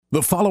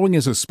The following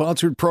is a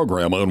sponsored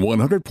program on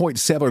 100.7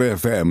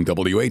 FM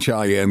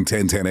WHIN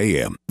 1010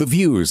 AM. The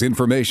views,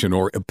 information,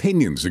 or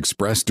opinions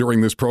expressed during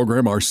this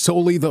program are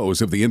solely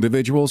those of the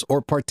individuals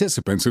or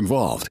participants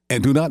involved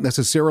and do not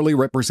necessarily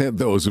represent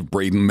those of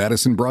Braden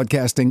Madison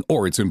Broadcasting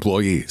or its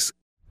employees.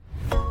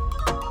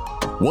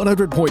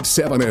 100.7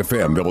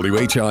 FM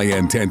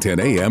WHIN 1010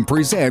 AM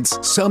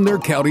presents Sumner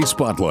County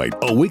Spotlight,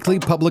 a weekly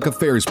public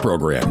affairs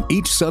program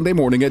each Sunday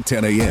morning at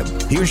 10 a.m.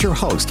 Here's your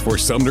host for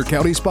Sumner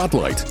County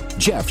Spotlight,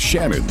 Jeff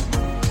Shannon.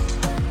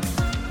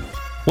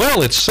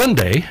 Well, it's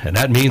Sunday, and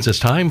that means it's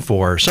time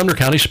for Sumner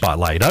County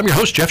Spotlight. I'm your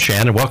host, Jeff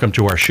Shannon. Welcome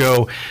to our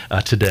show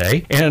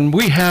today. And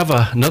we have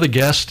another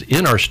guest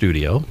in our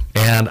studio,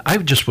 and I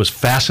just was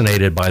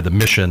fascinated by the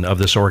mission of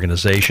this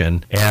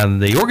organization.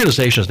 And the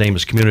organization's name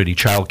is Community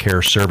Child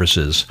Care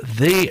Services.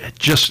 They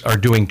just are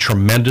doing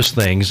tremendous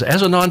things.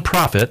 As a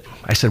nonprofit,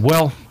 I said,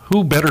 well,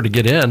 who better to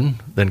get in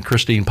than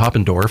Christine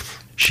Poppendorf?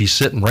 She's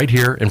sitting right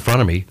here in front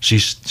of me.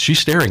 She's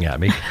staring at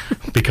me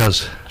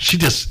because she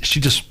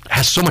just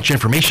has so much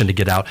information to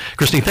get out.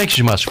 Christine, thanks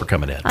so much for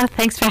coming in. Oh,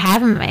 thanks for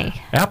having me.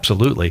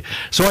 Absolutely.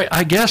 So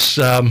I guess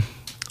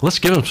let's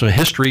give them some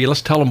history.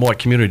 Let's tell them what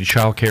Community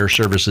Child Care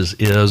Services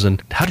is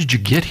and how did you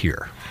get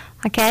here?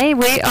 Okay,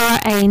 we are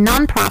a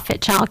nonprofit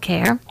child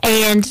care,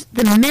 and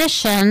the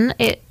mission,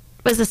 it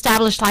was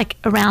established like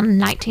around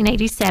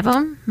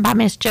 1987 by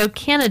Miss Jo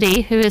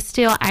Kennedy, who is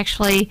still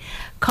actually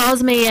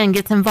calls me and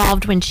gets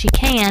involved when she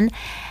can.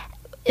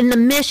 And the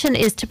mission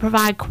is to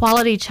provide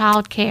quality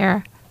child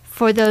care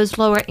for those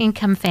lower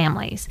income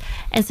families.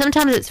 And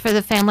sometimes it's for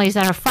the families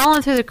that are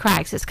falling through the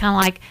cracks. It's kind of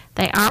like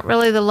they aren't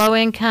really the low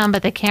income,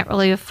 but they can't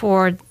really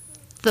afford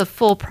the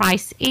full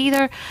price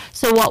either.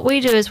 So what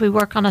we do is we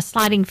work on a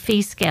sliding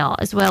fee scale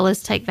as well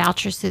as take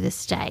vouchers through the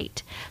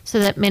state so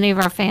that many of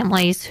our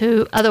families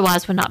who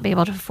otherwise would not be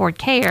able to afford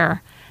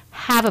care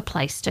have a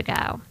place to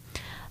go.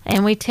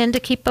 And we tend to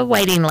keep a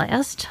waiting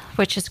list,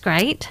 which is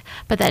great,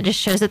 but that just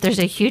shows that there's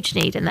a huge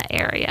need in the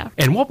area.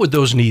 And what would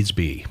those needs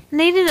be?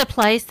 Needing a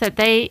place that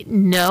they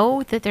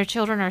know that their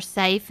children are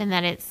safe and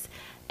that it's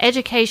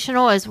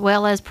educational as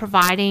well as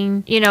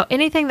providing,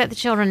 anything that the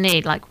children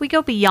need. Like we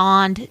go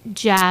beyond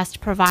just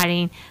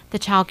providing the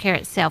child care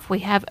itself. We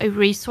have a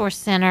resource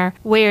center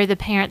where the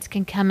parents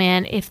can come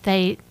in if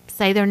they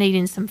say they're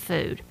needing some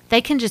food.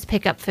 They can just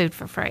pick up food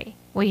for free.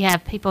 We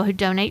have people who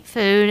donate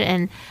food,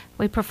 and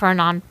we prefer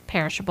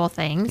non-perishable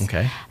things.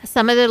 Okay.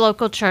 Some of the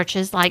local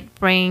churches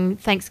bring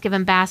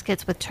Thanksgiving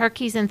baskets with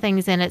turkeys and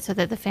things in it so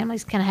that the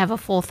families can have a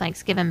full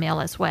Thanksgiving meal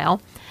as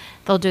well.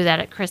 They'll do that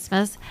at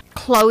Christmas.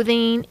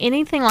 Clothing,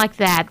 anything like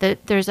that.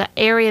 There's an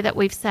area that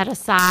we've set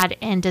aside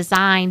and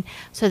designed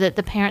so that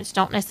the parents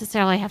don't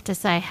necessarily have to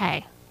say,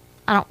 hey,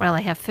 I don't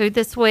really have food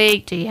this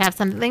week. Do you have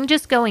something? They can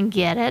just go and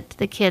get it.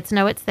 The kids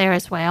know it's there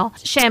as well.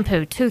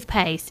 Shampoo,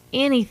 toothpaste,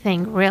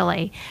 anything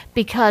really,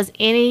 because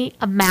any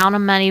amount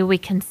of money we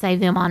can save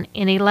them on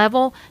any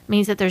level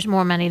means that there's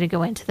more money to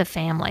go into the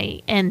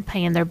family and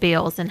paying their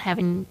bills and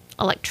having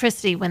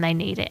electricity when they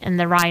need it and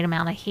the right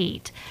amount of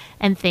heat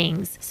and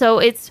things. So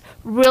it's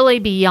really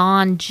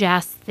beyond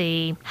just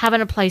the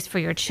having a place for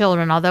your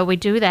children, although we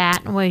do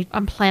that. And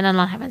I'm planning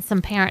on having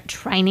some parent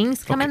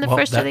trainings come in the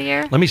first of the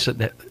year. Let me say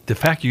that the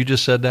fact you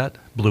just said that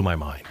blew my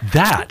mind.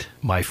 That,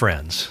 my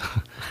friends,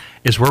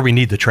 is where we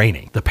need the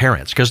training, the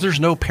parents, because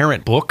there's no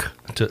parent book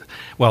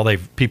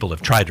people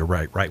have tried to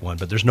write one,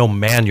 but there's no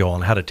manual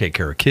on how to take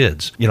care of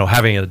kids.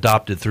 Having it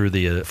adopted through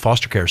the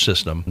foster care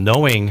system,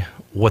 knowing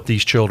what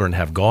these children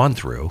have gone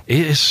through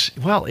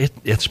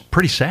it's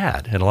pretty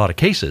sad in a lot of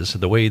cases,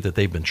 the way that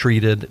they've been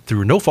treated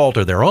through no fault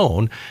of their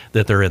own,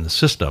 that they're in the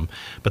system.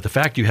 But the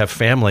fact you have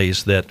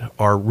families that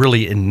are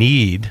really in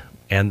need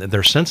and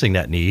they're sensing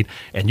that need,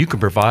 and you can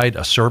provide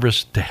a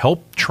service to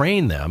help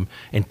train them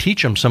and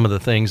teach them some of the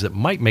things that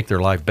might make their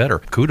life better.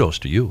 Kudos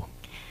to you.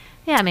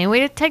 Yeah,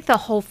 we take the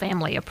whole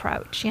family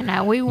approach.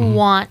 We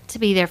want to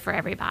be there for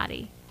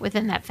everybody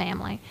within that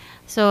family.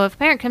 So if a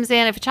parent comes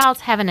in, if a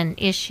child's having an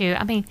issue,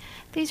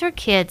 these are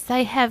kids.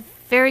 They have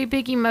very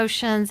big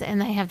emotions,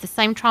 and they have the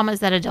same traumas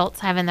that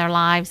adults have in their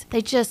lives.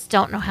 They just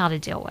don't know how to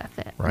deal with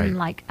it. Right.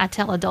 And I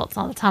tell adults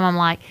all the time, I'm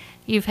like,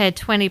 you've had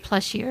 20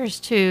 plus years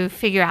to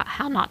figure out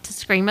how not to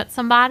scream at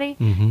somebody.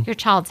 Mm-hmm. Your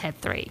child's had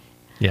 3.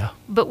 Yeah.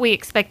 But we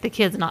expect the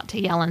kids not to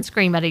yell and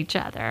scream at each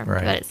other.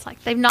 Right. But it's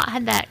like they've not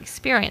had that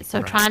experience.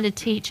 So trying to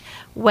teach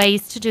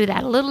ways to do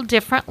that a little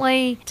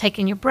differently,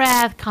 taking your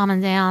breath, calming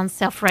down,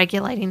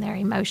 self-regulating their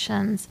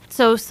emotions.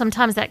 So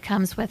sometimes that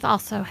comes with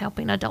also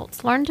helping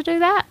adults learn to do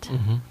that,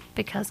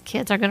 because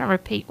kids are going to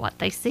repeat what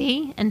they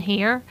see and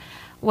hear,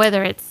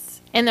 whether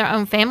it's in their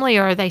own family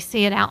or they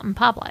see it out in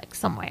public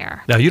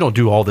somewhere. Now, you don't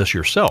do all this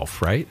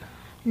yourself, right?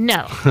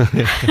 No.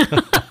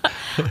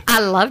 I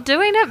love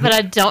doing it, but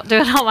I don't do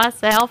it all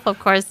myself. Of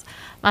course,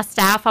 My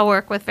staff I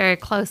work with very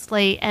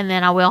closely, and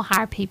then I will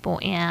hire people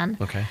in.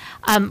 Okay.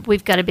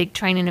 We've got a big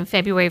training in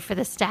February for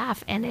the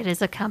staff, and it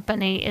is a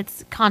company.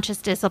 It's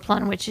Conscious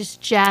Discipline, which is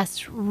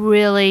just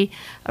really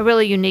a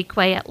really unique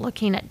way at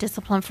looking at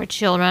discipline for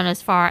children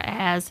as far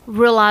as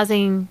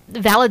realizing,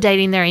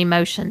 validating their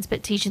emotions,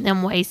 but teaching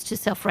them ways to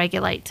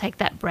self-regulate, take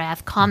that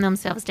breath, calm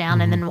themselves down,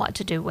 and then what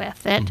to do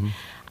with it.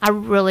 I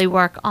really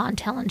work on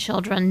telling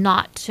children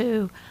not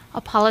to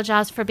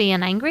apologize for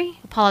being angry,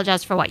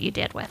 apologize for what you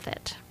did with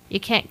it. You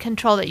can't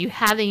control that you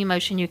have the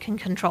emotion. You can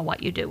control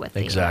what you do with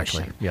the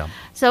emotion. Yeah.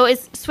 So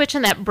it's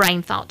switching that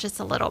brain thought just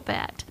a little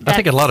bit. I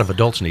think a lot of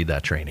adults need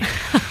that training.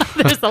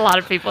 There's a lot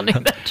of people need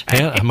that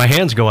training. My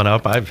hand's going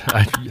up.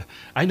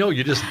 I know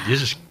you just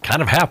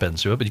kind of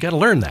happens to it, but you got to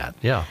learn that.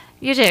 Yeah.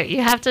 You do.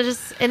 You have to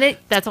just,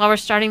 that's why we're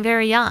starting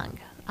very young.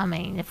 I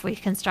mean, if we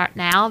can start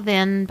now,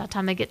 then by the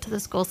time they get to the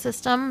school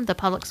system, the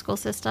public school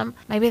system,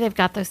 maybe they've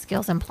got those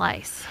skills in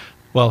place.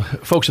 Well,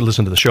 folks who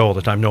listen to the show all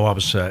the time know I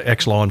was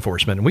ex-law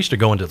enforcement, and we used to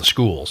go into the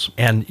schools.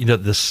 And,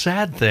 the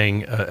sad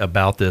thing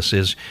about this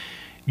is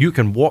you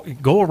can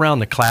go around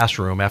the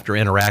classroom after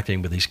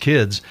interacting with these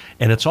kids,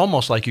 and it's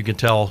almost like you can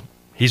tell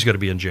he's going to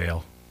be in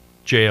jail.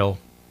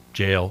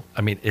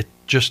 I mean, it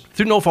just,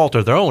 through no fault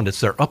of their own,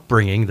 it's their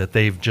upbringing that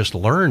they've just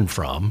learned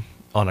from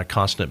on a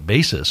constant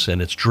basis,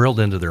 and it's drilled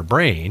into their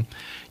brain,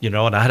 and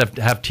I had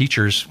to have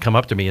teachers come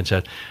up to me and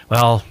said,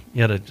 well,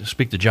 you had to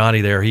speak to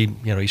Johnny there.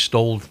 He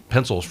stole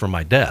pencils from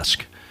my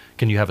desk.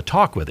 Can you have a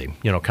talk with him?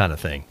 Kind of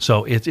thing.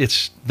 So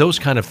it's those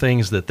kind of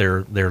things that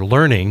they're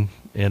learning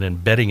and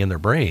embedding in their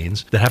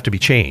brains that have to be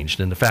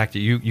changed. And the fact that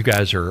you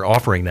guys are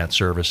offering that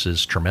service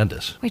is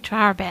tremendous. We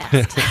try our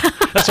best.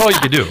 That's all you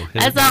can do.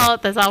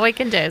 That's all we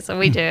can do. So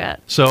we do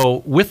it.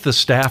 So with the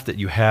staff that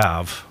you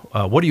have,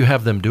 what do you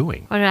have them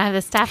doing? What do I have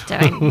the staff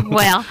doing?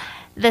 Well,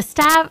 the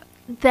staff,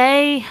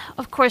 they,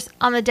 of course,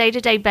 on the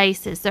day-to-day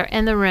basis, they're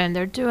in the room.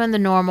 They're doing the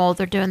normal.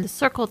 They're doing the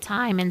circle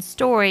time and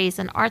stories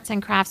and arts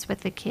and crafts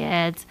with the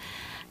kids,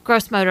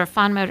 gross motor,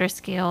 fine motor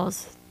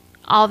skills,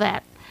 all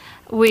that.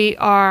 We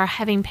are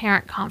having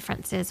parent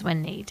conferences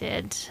when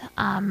needed.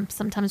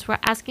 Sometimes we're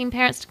asking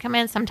parents to come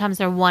in. Sometimes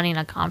they're wanting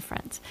a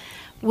conference.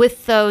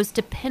 With those,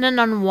 depending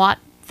on what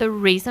the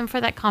reason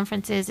for that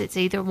conference is, it's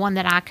either one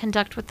that I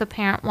conduct with the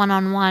parent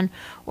one-on-one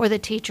or the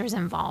teacher's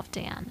involved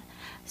in.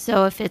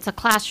 So if it's a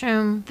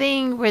classroom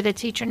thing where the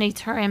teacher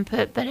needs her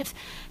input, but if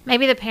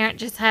maybe the parent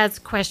just has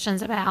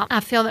questions about,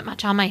 I feel that my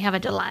child may have a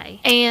delay,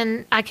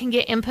 and I can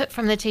get input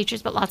from the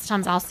teachers, but lots of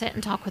times I'll sit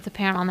and talk with the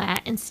parent on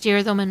that and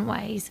steer them in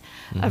ways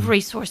of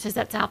resources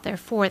that's out there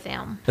for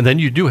them. And then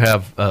you do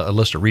have a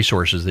list of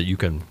resources that you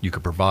can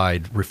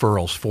provide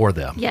referrals for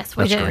them. Yes,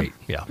 we do. That's great.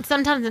 Yeah.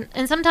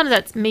 Sometimes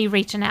that's me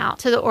reaching out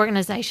to the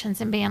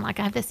organizations and being like,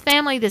 I have this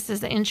family, this is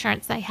the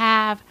insurance they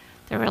have.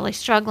 They're really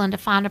struggling to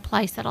find a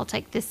place that'll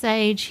take this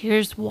age.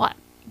 Here's what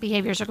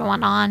behaviors are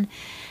going on,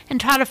 and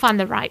try to find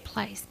the right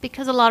place,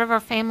 because a lot of our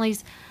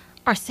families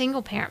are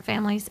single parent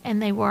families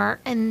and they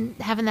work, and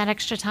having that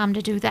extra time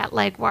to do that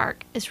legwork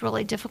is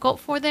really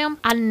difficult for them.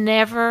 I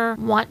never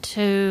want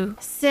to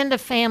send a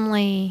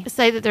family,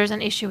 say that there's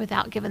an issue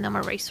without giving them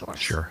a resource.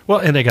 Sure. Well,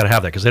 and they got to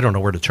have that because they don't know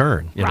where to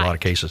turn in Right. a lot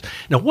of cases.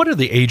 Now, what are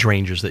the age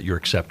ranges that you're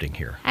accepting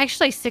here?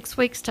 Actually, 6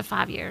 weeks to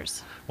 5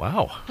 years.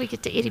 Wow. We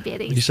get to itty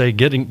bitties. You say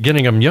getting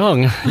them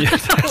young. Yeah,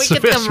 that's We the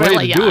get best them really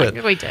way to do young.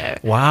 it. We do.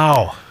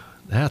 Wow.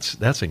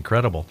 That's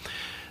incredible.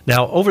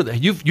 Now,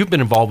 you've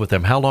been involved with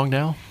them how long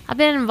now? I've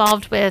been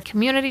involved with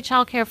community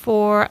childcare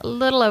for a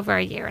little over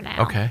a year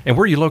now. Okay. And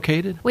where are you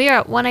located? We are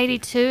at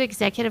 182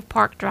 Executive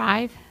Park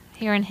Drive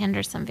here in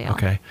Hendersonville.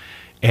 Okay.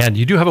 And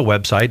you do have a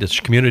website. It's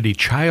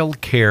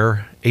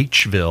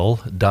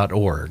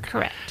communitychildcarehville.org.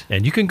 Correct.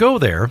 And you can go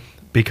there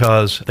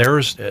because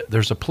there's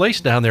a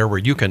place down there where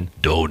you can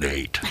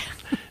donate.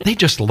 They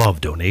just love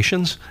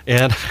donations.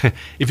 And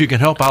if you can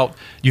help out,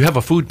 you have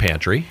a food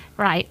pantry.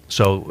 Right.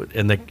 So,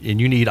 and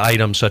you need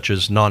items such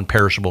as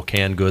non-perishable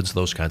canned goods,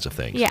 those kinds of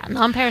things. Yeah,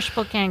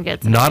 non-perishable canned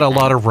goods. Not a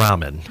lot of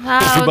ramen. No,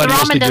 the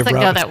ramen doesn't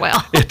go that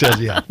well. It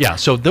does, yeah. Yeah,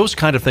 so those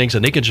kind of things,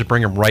 and they can just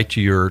bring them right to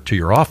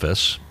your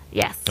office.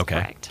 Yes, Okay.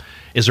 correct.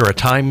 Is there a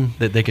time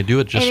that they can do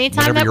it? Just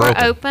Anytime whenever that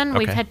you're we're open,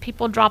 we've Okay. had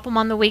people drop them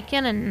on the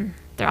weekend, and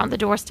they're on the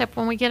doorstep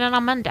when we get in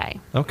on Monday.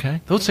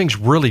 Okay. Those things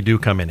really do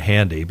come in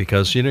handy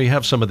because, you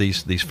have some of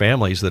these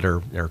families that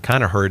are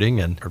kind of hurting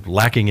and are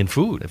lacking in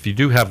food. If you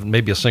do have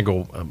maybe a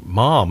single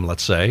mom,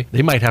 let's say,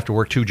 they might have to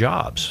work 2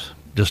 jobs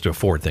just to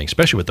afford things,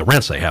 especially with the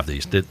rents they have.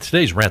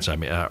 Today's rents,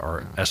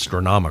 are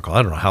astronomical.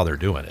 I don't know how they're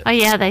doing it. Oh,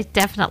 yeah, they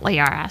definitely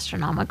are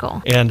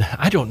astronomical. And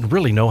I don't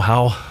really know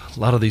how a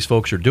lot of these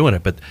folks are doing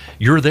it, but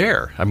you're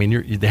there. I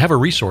mean, they have a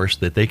resource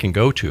that they can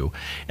go to.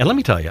 And let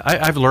me tell you,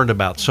 I've learned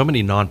about so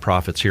many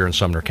nonprofits here in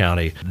Sumner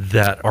County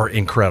that are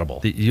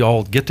incredible. You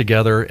all get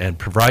together and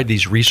provide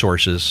these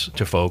resources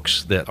to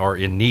folks that are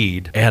in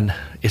need, and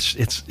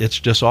it's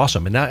just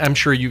awesome. And I'm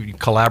sure you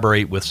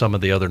collaborate with some of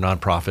the other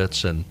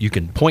nonprofits, and you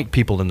can point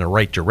people in the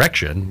right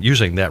direction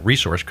using that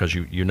resource because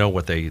you know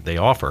what they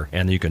offer,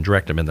 and you can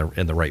direct them in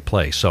the right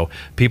place. So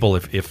people,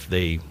 if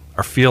they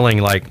are feeling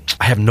like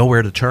I have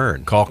nowhere to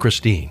turn, call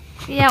Christine.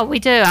 Yeah, we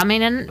do. I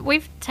mean, and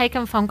we've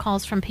taken phone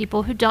calls from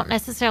people who don't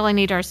necessarily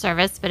need our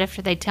service, but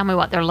after they tell me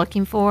what they're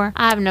looking for,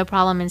 I have no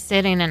problem in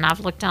sitting, and I've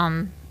looked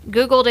on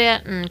Googled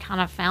it and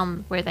kind of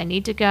found where they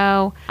need to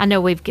go. I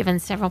know we've given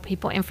several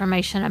people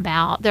information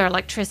about their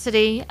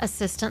electricity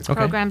assistance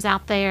programs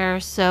out there.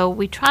 So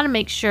we try to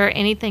make sure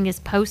anything is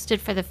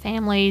posted for the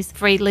families,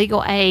 free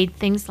legal aid,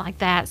 things like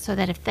that, so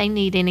that if they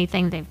need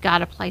anything, they've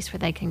got a place where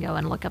they can go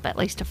and look up at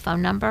least a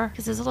phone number,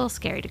 because it's a little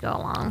scary to go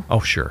along. Oh,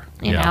 sure.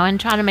 You know, and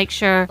try to make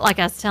sure, like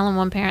I was telling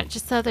one parent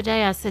just the other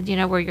day, I said,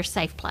 we're your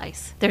safe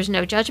place. There's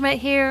no judgment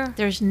here.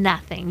 There's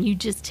nothing. You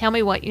just tell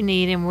me what you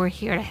need, and we're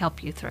here to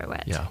help you through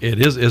it. Yeah,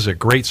 it is a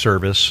great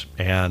service,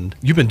 and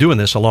you've been doing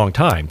this a long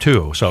time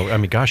too. So I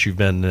mean, gosh, you've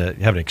been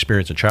having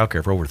experience in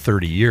childcare for over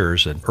 30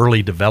 years, and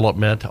early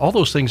development. All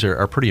those things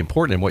are pretty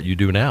important in what you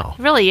do now.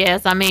 It really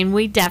is. I mean,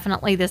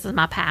 this is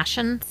my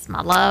passion. It's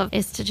my love,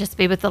 is to just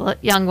be with the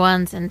young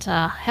ones and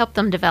to help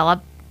them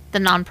develop. The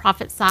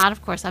nonprofit side,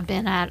 of course, I've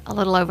been at a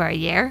little over a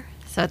year.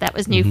 So that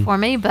was new for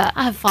me, but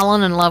I've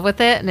fallen in love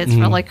with it, and it's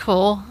really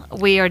cool.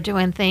 We are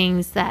doing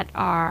things that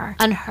are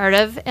unheard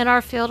of in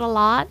our field a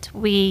lot.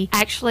 We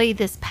actually,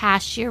 this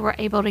past year, were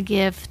able to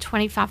give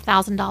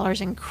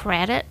 $25,000 in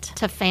credit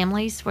to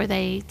families so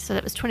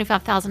that was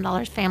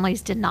 $25,000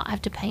 families did not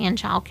have to pay in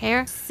child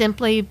care.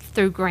 Simply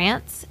through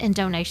grants and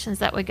donations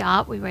that we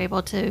got, we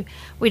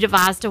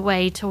devised a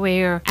way to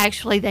where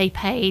actually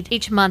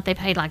each month they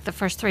paid like the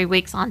first 3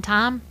 weeks on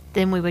time.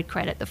 Then we would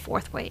credit the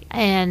 4th week.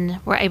 And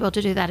we're able to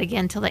do that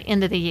again till the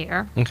end of the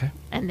year. Okay.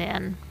 And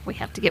then we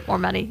have to get more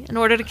money in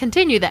order to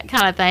continue that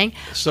kind of thing.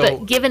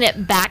 But giving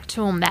it back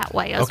to them that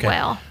way as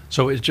well.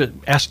 So it just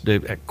asked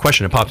a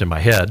question that popped in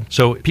my head.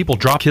 So people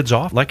drop kids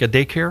off like a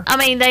daycare? I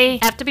mean, they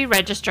have to be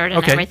registered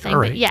and everything. All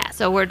right. But yeah,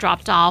 so we're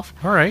dropped off.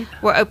 All right.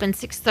 We're open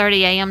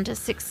 6:30 a.m. to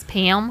 6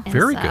 p.m.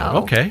 Very good.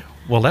 Okay.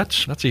 Well,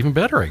 that's even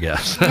better, I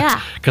guess.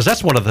 Yeah. Because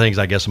that's one of the things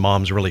I guess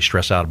moms really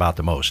stress out about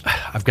the most.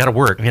 I've got to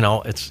work.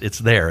 It's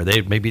there.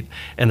 They maybe,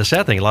 and the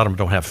sad thing, a lot of them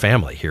don't have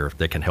family here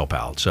that can help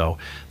out. So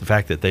the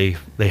fact that they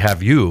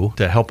have you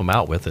to help them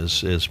out with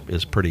is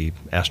pretty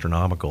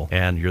astronomical,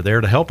 and you're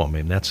there to help them.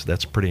 I mean,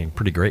 that's pretty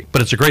great.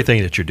 But it's a great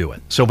thing that you're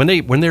doing. So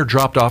when they're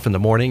dropped off in the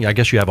morning, I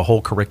guess you have a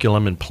whole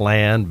curriculum and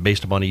plan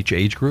based upon each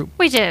age group.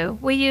 We do.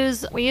 We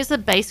use a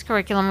base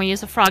curriculum. We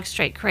use a Frog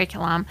Street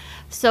curriculum.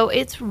 So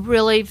it's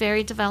really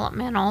very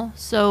developmental.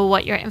 So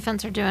what your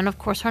infants are doing, of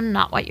course, are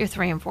not what your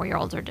 3 and 4 year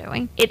olds are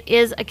doing. It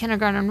is a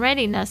kindergarten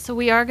readiness, so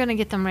we are going to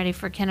get them ready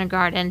for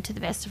kindergarten to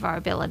the best of our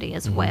ability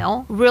as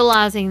well,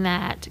 realizing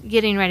that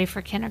getting ready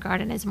for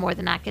kindergarten is more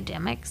than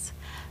academics.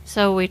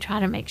 So we try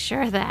to make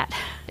sure that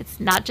it's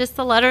not just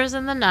the letters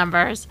and the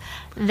numbers,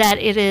 that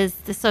it is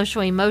the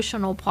social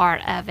emotional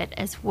part of it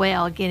as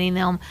well, getting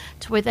them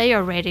to where they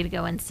are ready to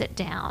go and sit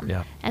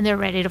down and they're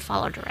ready to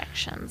follow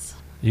directions.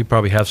 You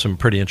probably have some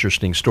pretty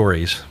interesting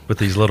stories with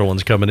these little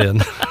ones coming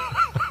in.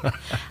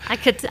 I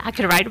could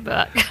write a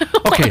book.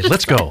 Okay,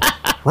 let's go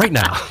right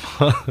now.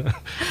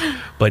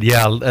 But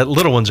yeah,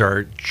 little ones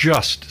are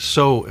just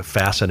so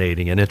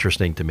fascinating and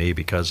interesting to me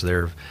because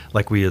they're,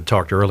 like we had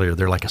talked earlier,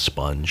 they're like a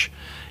sponge.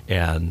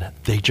 And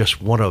they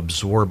just want to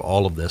absorb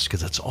all of this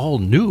because it's all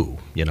new,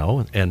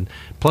 and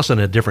plus in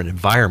a different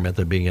environment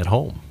than being at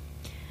home.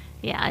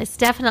 Yeah, it's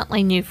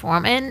definitely new for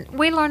them. And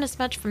we learn as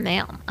much from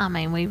them. I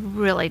mean, we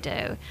really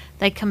do.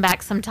 They come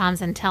back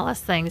sometimes and tell us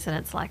things, and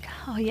it's like,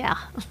 oh, yeah,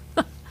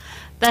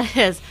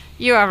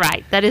 you are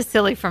right. That is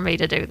silly for me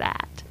to do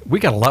that. We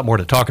got a lot more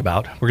to talk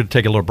about. We're going to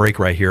take a little break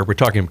right here. We're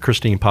talking with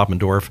Christine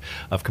Poppendorf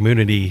of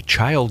Community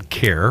Child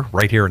Care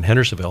right here in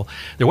Hendersonville.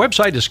 Their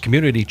website is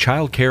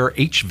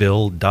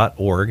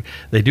communitychildcarehville.org.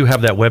 They do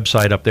have that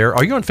website up there.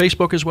 Are you on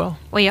Facebook as well?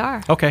 We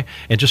are. Okay.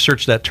 And just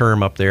search that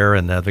term up there,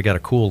 and they got a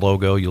cool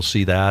logo. You'll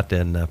see that,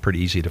 and pretty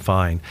easy to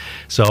find.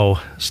 So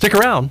stick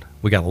around.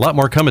 We got a lot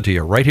more coming to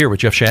you right here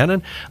with Jeff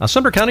Shannon on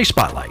Sumner County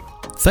Spotlight.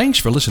 Thanks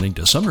for listening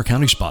to Sumner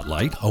County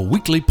Spotlight, a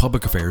weekly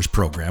public affairs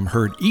program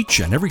heard each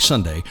and every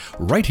Sunday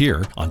right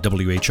here on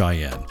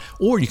WHIN.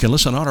 Or you can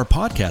listen on our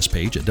podcast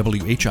page at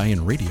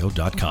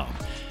WHINradio.com.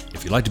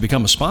 If you'd like to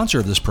become a sponsor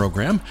of this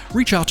program,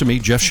 reach out to me,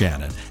 Jeff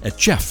Shannon, at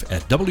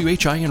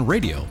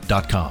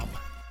jeff@WHINradio.com.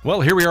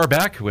 Well, here we are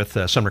back with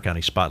Sumner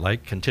County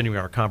Spotlight, continuing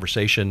our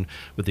conversation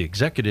with the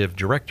Executive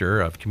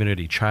Director of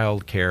Community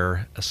Child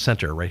Care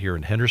Center right here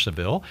in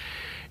Hendersonville,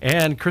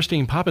 and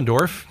Christine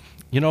Poppendorf.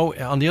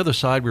 On the other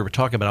side, we were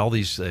talking about all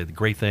these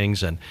great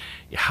things and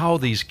how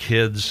these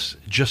kids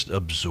just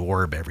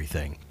absorb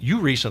everything. You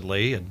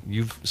recently, and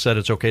you've said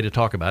it's okay to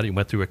talk about it, you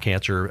went through a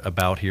cancer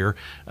bout here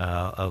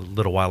a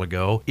little while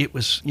ago. It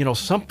was,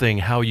 something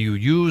how you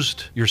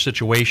used your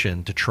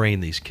situation to train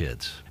these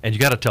kids. And you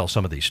got to tell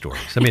some of these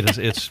stories. I mean,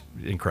 it's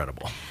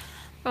incredible.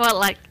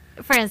 Well,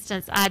 for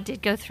instance, I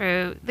did go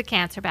through the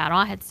cancer battle.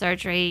 I had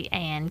surgery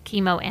and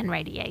chemo and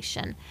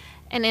radiation,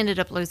 and ended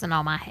up losing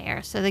all my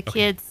hair. So the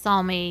kids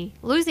saw me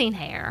losing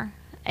hair,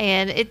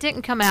 and it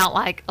didn't come out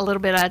like a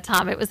little bit at a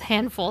time. It was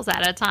handfuls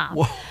at a time.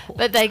 Whoa.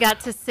 But they got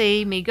to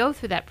see me go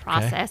through that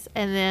process,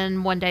 and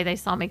then one day they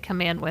saw me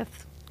come in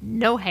with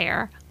no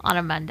hair on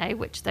a Monday,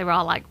 which they were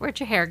all like, where'd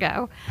your hair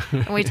go?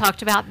 And we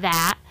talked about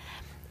that.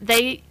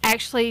 They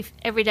actually,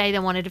 every day they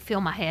wanted to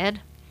feel my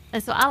head.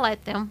 And so I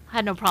let them,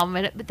 had no problem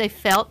with it, but they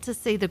felt to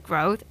see the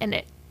growth,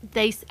 and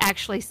they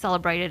actually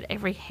celebrated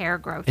every hair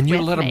growth And with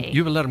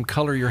you would let them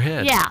color your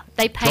head. Yeah,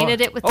 they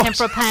painted it with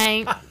tempera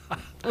paint.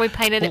 We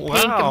painted it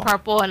pink and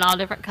purple and all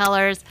different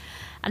colors.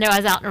 I know I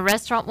was out in a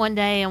restaurant one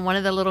day, and one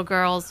of the little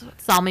girls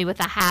saw me with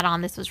a hat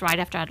on. This was right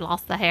after I'd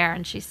lost the hair,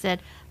 and she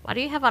said, "Why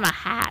do you have on a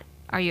hat?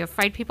 Are you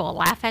afraid people will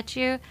laugh at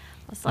you?" I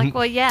was like,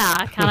 "Well, yeah,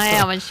 I kind of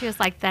am." And she was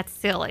like, "That's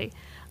silly."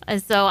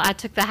 And so I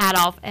took the hat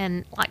off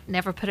and like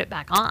never put it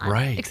back on,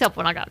 right? Except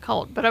when I got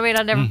cold. But I mean,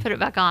 I never put it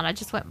back on. I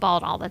just went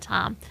bald all the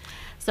time.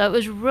 So it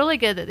was really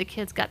good that the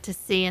kids got to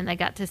see, and they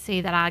got to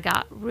see that I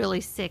got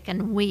really sick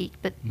and weak,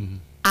 but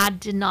I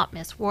did not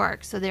miss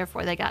work. So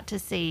therefore, they got to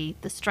see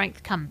the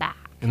strength come back.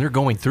 And they're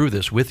going through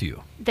this with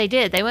you. They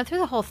did. They went through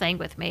the whole thing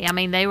with me. I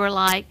mean, they were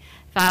like,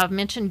 if I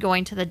mentioned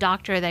going to the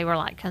doctor, they were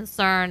like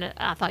concerned.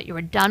 I thought you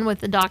were done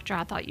with the doctor.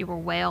 I thought you were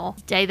well.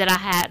 The day that I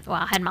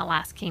had my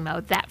last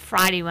chemo, that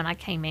Friday when I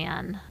came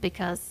in,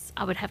 because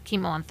I would have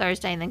chemo on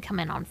Thursday and then come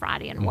in on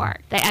Friday and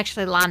work. They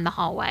actually lined the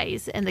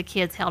hallways, and the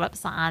kids held up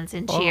signs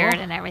and cheered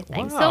and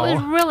everything. Wow. So it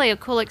was really a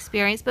cool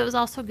experience, but it was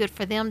also good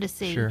for them to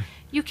see Sure.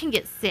 you can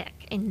get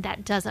sick, and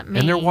that doesn't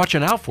mean... And they're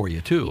watching out for you,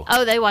 too.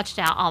 Oh, they watched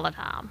out all the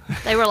time.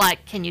 They were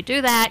like, can you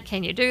do that?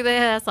 Can you do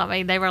this? I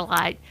mean, they were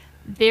like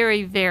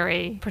very,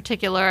 very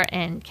particular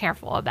and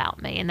careful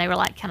about me. And they were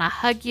like, can I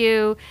hug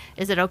you?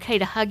 Is it okay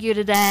to hug you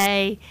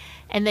today?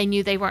 And they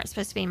knew they weren't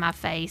supposed to be in my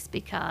face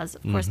because,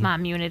 of course, my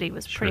immunity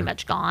was pretty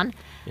much gone.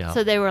 Yeah.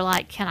 So they were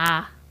like, can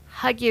I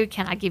hug you?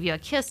 Can I give you a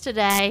kiss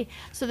today?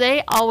 So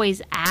they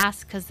always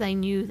asked because they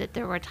knew that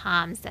there were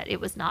times that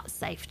it was not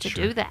safe to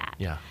do that.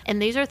 Yeah.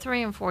 And these are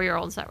 3- and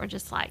 4-year-olds that were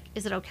just like,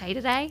 is it okay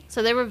today?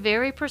 So they were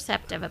very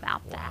perceptive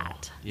about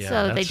that. Yeah,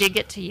 so they that's- did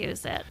get to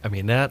use it. I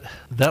mean, that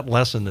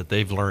lesson that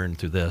they've learned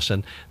through this,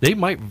 and they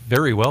might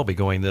very well be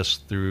going this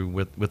through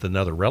with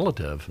another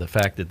relative, the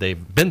fact that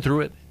they've been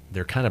through it,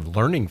 they're kind of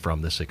learning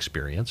from this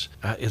experience,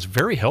 is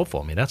very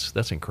helpful. I mean,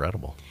 that's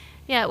incredible.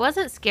 Yeah, it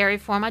wasn't scary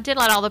for them. I did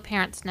let all the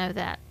parents know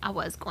that I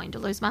was going to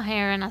lose my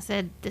hair, and I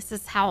said, this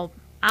is how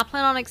I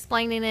plan on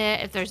explaining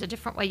it. If there's a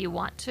different way you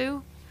want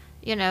to,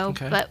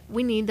 Okay. but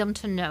we need them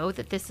to know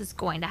that this is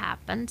going to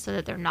happen so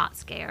that they're not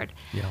scared.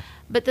 Yeah.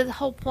 But the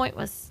whole point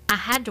was I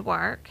had to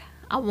work.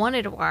 I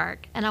wanted to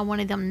work, and I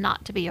wanted them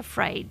not to be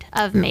afraid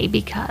of me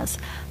because,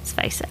 let's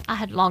face it, I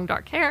had long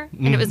dark hair,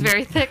 and it was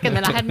very thick, and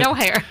then I had no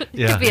hair. It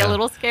Yeah, could be yeah. a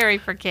little scary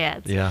for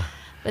kids. Yeah.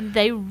 But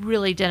they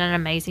really did an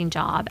amazing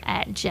job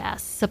at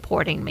just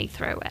supporting me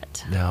through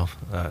it. No,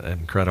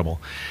 incredible.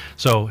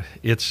 So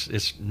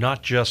it's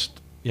not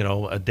just a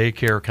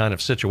daycare kind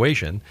of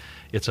situation.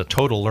 It's a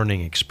total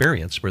learning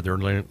experience where they're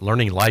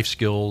learning life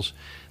skills.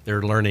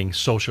 They're learning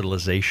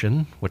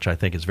socialization, which I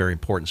think is very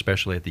important,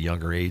 especially at the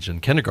younger age in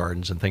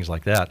kindergartens and things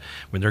like that.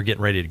 When they're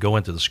getting ready to go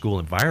into the school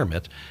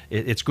environment,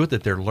 it's good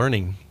that they're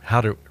learning how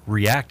to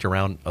react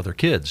around other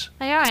kids.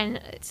 They are, and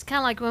it's kind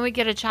of like when we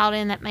get a child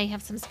in that may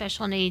have some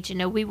special needs,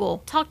 we will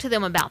talk to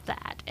them about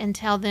that and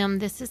tell them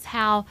this is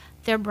how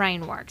their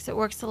brain works. It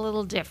works a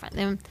little different.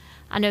 Then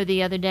I know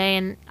the other day,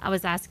 and I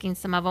was asking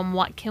some of them,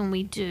 what can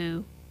we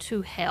do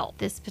to help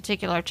this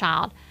particular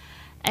child?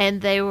 And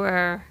they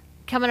were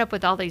coming up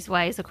with all these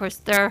ways. Of course,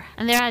 their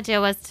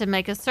idea was to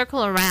make a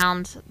circle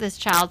around this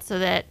child so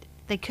that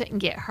they couldn't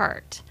get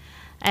hurt.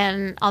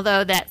 And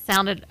although that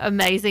sounded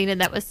amazing and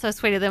that was so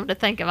sweet of them to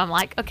think of, I'm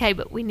like, okay,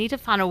 but we need to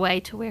find a way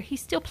to where he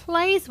still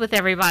plays with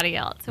everybody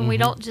else. And we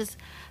don't just,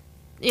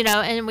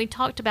 and we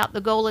talked about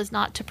the goal is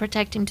not to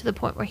protect him to the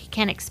point where he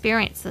can't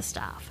experience the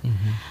stuff.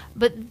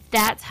 But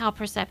that's how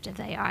perceptive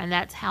they are, and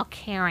that's how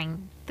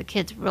caring the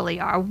kids really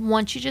are.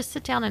 Once you just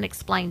sit down and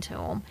explain to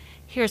them,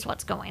 here's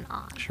what's going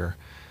on. Sure.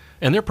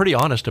 And they're pretty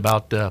honest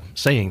about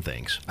saying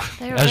things.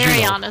 They're as you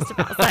very know. honest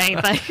about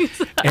saying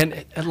things.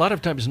 And a lot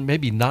of times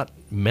maybe not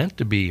meant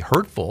to be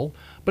hurtful,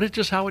 but it's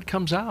just how it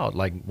comes out.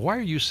 Like, why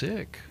are you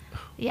sick?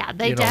 Yeah,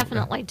 they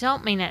definitely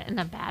don't mean it in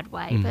a bad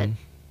way, but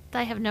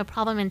they have no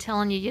problem in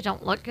telling you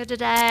don't look good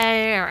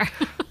today or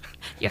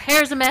your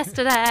hair's a mess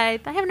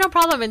today. They have no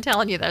problem in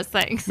telling you those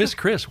things. Miss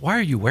Chris, why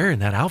are you wearing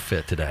that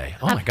outfit today?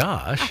 Oh, my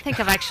gosh. I think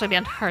I've actually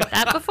been hurt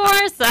that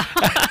before, so...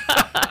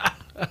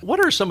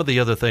 What are some of the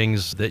other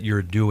things that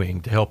you're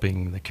doing to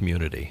helping the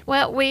community?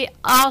 Well, we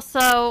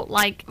also,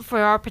 for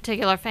our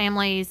particular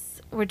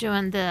families, we're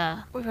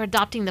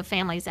adopting the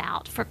families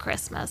out for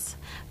Christmas,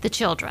 the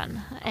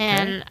children.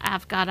 And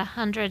I've got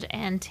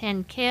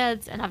 110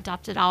 kids, and I've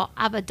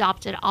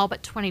adopted all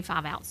but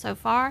 25 out so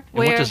far. And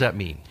what does that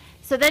mean?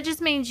 So that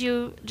just means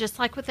you, just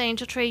like with the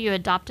Angel Tree, you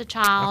adopt a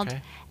child.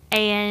 Okay.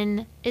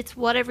 And it's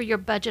whatever your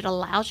budget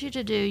allows you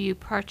to do, you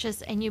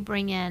purchase and you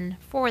bring in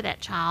for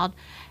that child.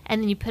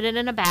 And then you put it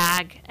in a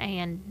bag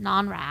and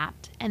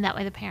non-wrapped. And that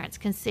way the parents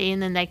can see.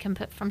 And then they can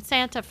put from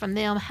Santa, from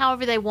them,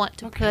 however they want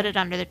to put it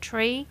under the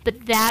tree.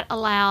 But that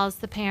allows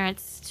the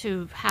parents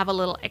to have a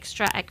little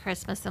extra at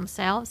Christmas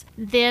themselves.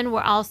 Then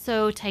we're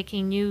also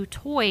taking new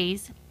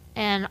toys.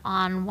 And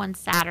on one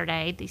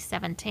Saturday, the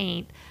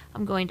 17th,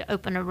 I'm going to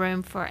open a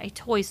room for a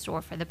toy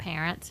store for the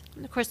parents.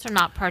 And of course, they're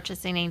not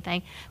purchasing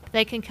anything, but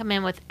they can come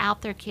in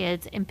without their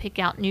kids and pick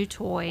out new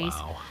toys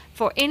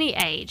for any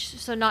age.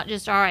 So not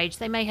just our age.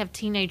 They may have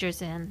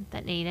teenagers in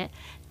that need it.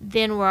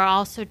 Then we're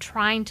also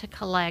trying to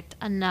collect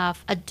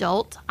enough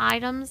adult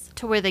items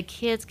to where the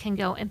kids can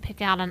go and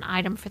pick out an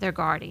item for their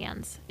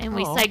guardians. And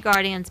we say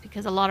guardians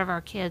because a lot of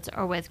our kids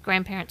are with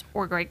grandparents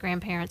or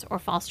great-grandparents or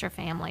foster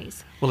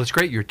families. Well, it's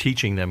great you're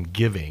teaching them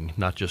giving,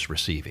 not just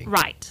receiving.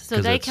 Right. So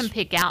they can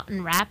pick out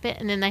and wrap it,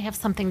 and then they have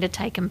something to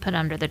take and put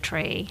under the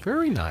tree.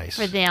 Very nice.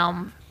 For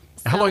them.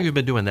 How long have you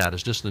been doing that?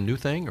 Is this the new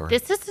thing? Or?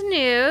 This is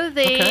new.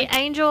 The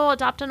Angel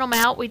Adopting Them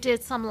Out, we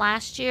did some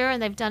last year,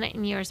 and they've done it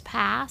in years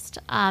past.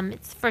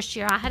 It's the first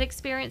year I had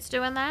experience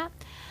doing that.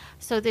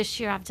 So this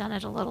year I've done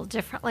it a little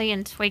differently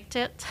and tweaked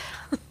it.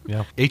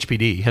 Yeah.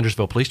 HPD,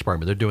 Hendersonville Police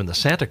Department, they're doing the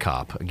Santa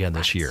Cop again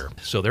this year.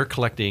 So they're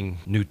collecting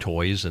new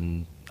toys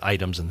and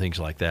items and things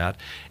like that.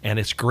 And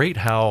it's great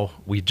how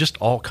we just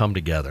all come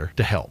together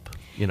to help.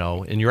 You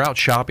know, and you're out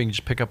shopping,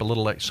 just pick up a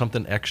little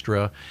something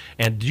extra.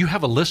 And do you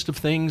have a list of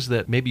things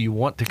that maybe you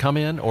want to come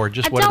in, or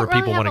just whatever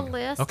people want to? I don't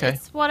really have a list.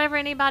 It's whatever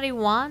anybody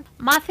wants.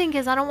 My thing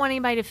is, I don't want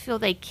anybody to feel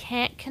they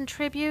can't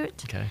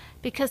contribute. Okay.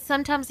 Because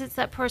sometimes it's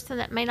that person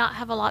that may not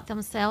have a lot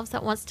themselves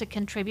that wants to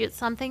contribute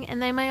something,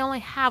 and they may only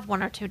have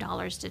 $1 or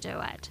 $2 to do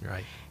it.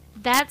 Right.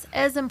 That's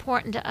as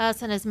important to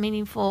us and as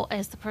meaningful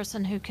as the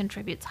person who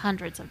contributes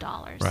hundreds of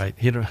dollars. Right.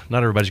 You know,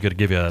 not everybody's going to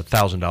give you a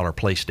 $1,000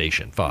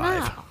 PlayStation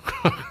 5.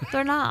 No,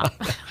 they're not.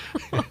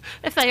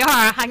 If they are,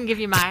 I can give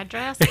you my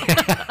address.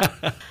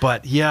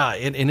 But yeah,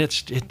 and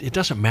it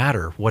doesn't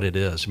matter what it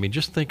is. I mean,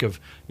 just think of,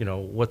 you know,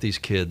 what these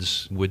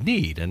kids would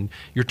need, and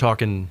you're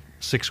talking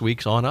 6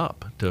 weeks on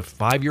up to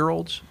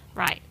 5-year-olds.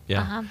 Right.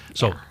 Yeah.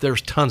 So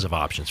there's tons of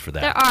options for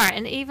that. There are,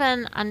 and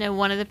even I know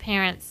one of the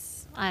parents,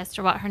 I asked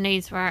her what her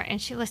needs were, and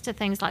she listed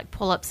things like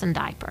pull-ups and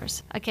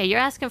diapers. Okay, you're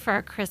asking for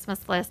a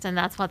Christmas list, and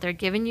that's what they're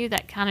giving you.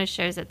 That kind of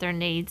shows that their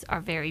needs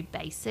are very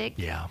basic.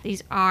 Yeah.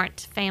 These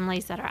aren't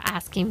families that are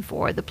asking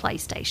for the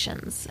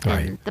PlayStations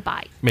and the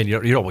bike. I mean,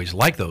 you always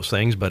like those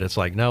things, but it's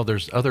like, no,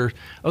 there's other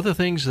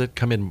things that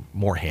come in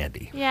more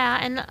handy. Yeah,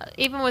 and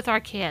even with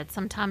our kids,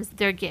 sometimes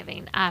they're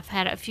giving. I've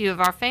had a few of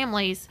our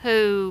families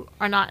who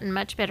are not in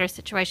much better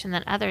situation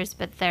than others,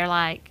 but they're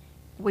like,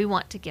 we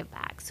want to give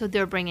back. So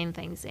they're bringing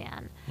things in.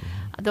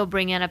 Mm-hmm. They'll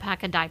bring in a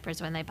pack of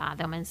diapers when they buy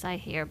them and say,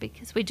 here,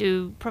 because we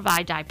do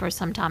provide diapers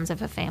sometimes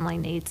if a family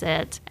needs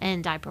it,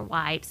 and diaper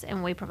wipes,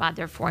 and we provide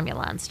their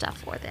formula and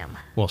stuff for them.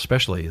 Well,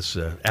 especially as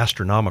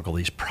astronomical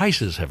these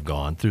prices have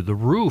gone through the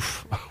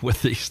roof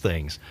with these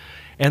things.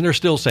 And they're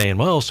still saying,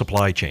 well,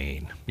 supply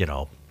chain, you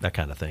know, that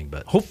kind of thing.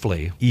 But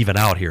hopefully even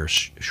out here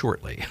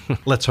shortly.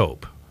 Let's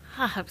hope.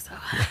 I hope so.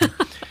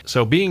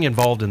 So being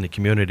involved in the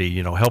community,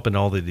 you know, helping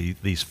all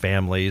these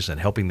families and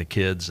helping the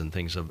kids and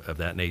things of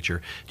that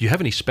nature. Do you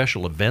have any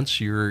special events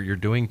you're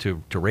doing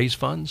to raise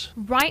funds?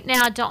 Right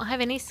now, I don't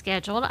have any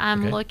scheduled.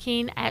 I'm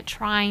looking at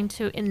trying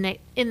to, in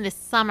the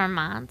summer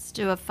months,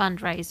 do a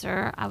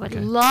fundraiser. I would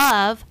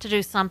love to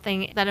do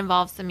something that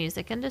involves the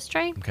music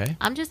industry. Okay.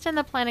 I'm just in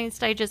the planning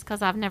stages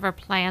because I've never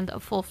planned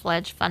a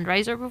full-fledged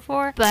fundraiser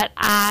before. But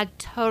I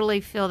totally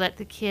feel that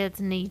the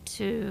kids need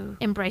to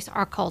embrace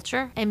our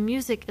culture, and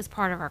music is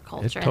part of our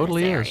culture. It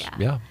totally in this is. area.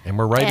 Yeah. And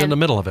we're right in the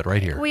middle of it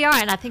right here. We are,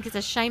 and I think it's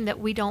a shame that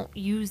we don't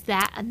use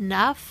that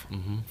enough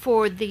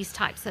for these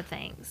types of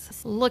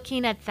things.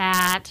 Looking at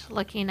that,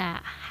 looking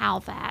at how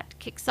that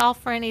kicks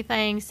off for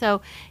anything.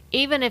 So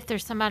even if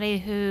there's somebody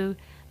who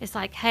is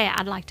like, hey,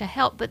 I'd like to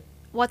help, but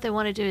what they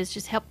want to do is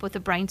just help with the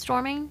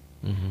brainstorming,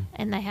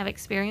 and they have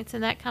experience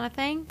in that kind of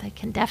thing, they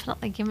can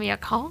definitely give me a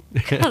call,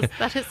 because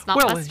that is not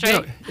my street.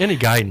 You know, any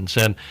guidance.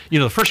 And, you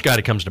know, the first guy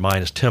that comes to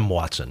mind is Tim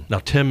Watson. Now,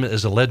 Tim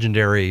is a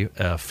legendary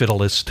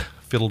fiddleist.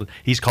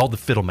 He's called the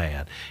Fiddle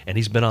Man, and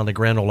he's been on the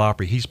Grand Ole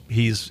Opry.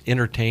 He's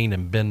entertained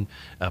and been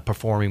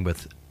performing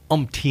with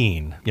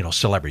umpteen, you know,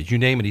 celebrities. You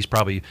name it, he's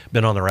probably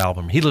been on their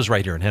album. He lives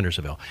right here in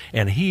Hendersonville,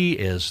 and he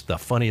is the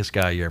funniest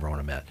guy you ever want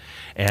to meet.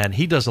 And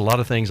he does a lot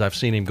of things. I've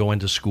seen him go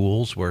into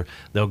schools where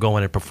they'll go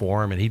in and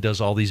perform, and he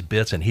does all these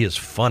bits, and he is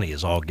funny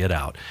as all get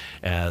out.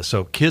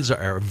 So kids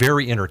are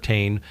very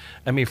entertained.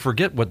 I mean,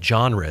 forget what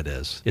genre it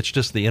is. It's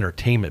just the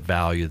entertainment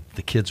value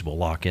the kids will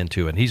lock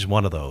into, and he's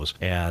one of those,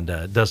 and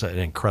does an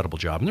incredible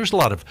job. And there's a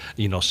lot of,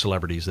 you know,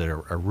 celebrities that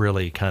are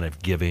really kind of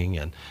giving,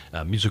 and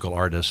musical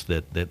artists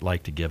that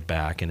like to give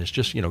back, and it's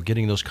just, you know,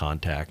 getting those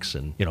contacts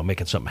and, you know,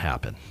 making something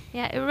happen.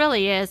 Yeah, it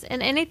really is.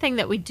 And anything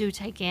that we do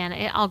take in,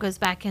 it all goes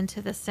back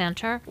into the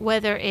center,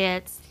 whether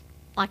it's,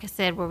 like I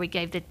said, where we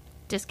gave the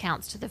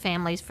discounts to the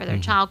families for their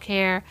child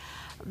care.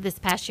 This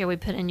past year we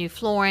put in new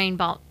flooring,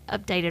 bought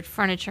updated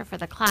furniture for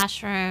the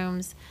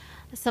classrooms,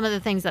 some of the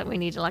things that we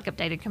needed, like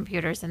updated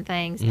computers and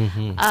things.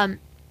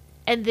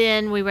 And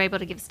then we were able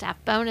to give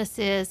staff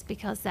bonuses,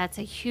 because that's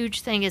a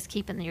huge thing, is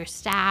keeping your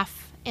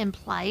staff in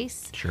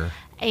place. Sure.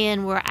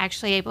 And we're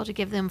actually able to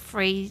give them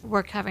free.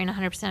 We're covering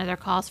 100% of their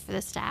costs for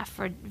the staff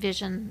for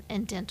vision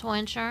and dental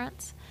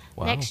insurance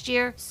next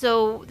year.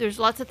 So there's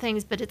lots of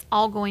things, but it's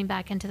all going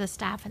back into the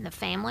staff and the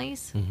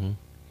families.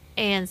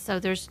 And so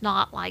there's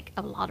not like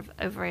a lot of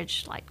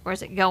overage, like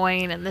where's it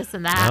going and this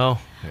and that. Well,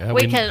 yeah,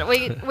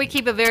 we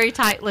keep a very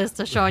tight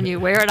list of showing you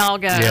where it all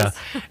goes. Yeah,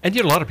 and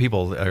a lot of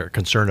people are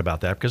concerned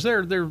about that because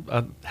there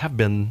have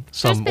been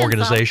some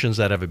organizations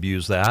that have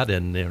abused that,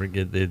 and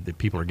the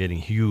people are getting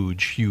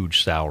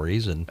huge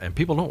salaries, and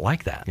people don't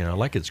like that.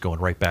 Like it's going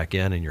right back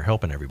in, and you're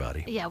helping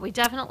everybody. Yeah, we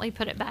definitely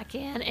put it back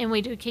in, and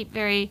we do keep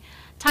very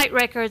tight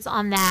records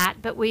on that,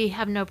 but we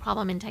have no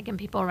problem in taking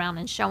people around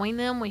and showing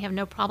them. We have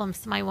no problem if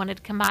somebody wanted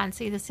to come by and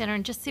see the center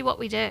and just see what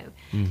we do.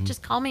 Mm-hmm.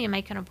 Just call me and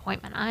make an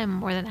appointment. I am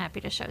more than happy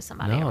to show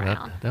somebody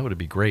around. That would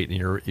be great. And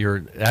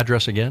your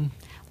address again?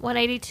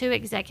 182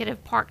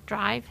 Executive Park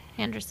Drive,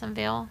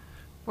 Hendersonville.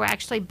 We're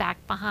actually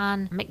back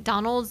behind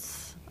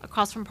McDonald's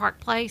across from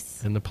Park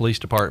Place. And the police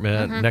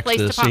department. Mm-hmm. Next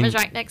police to department's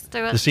right next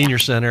to us. The senior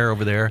center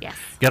over there. Yes.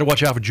 Got to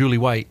watch out for Julie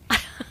White.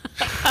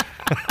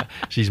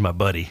 She's my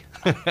buddy.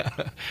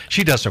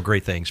 She does some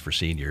great things for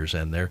seniors,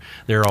 and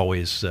they're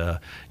always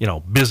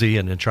busy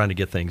and trying to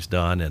get things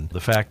done. And the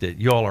fact that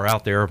you all are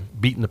out there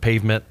beating the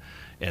pavement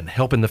and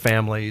helping the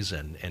families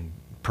and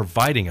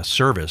providing a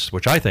service,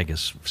 which I think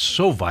is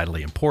so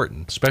vitally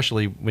important,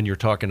 especially when you're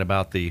talking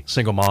about the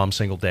single moms,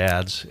 single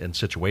dads and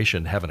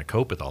situation having to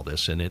cope with all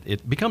this, and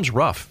it becomes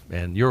rough.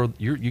 And you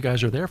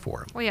guys are there for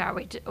them. We are.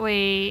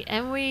 We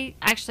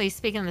actually,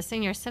 speaking of the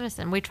senior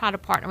citizen, we try to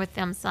partner with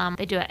them some.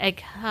 They do an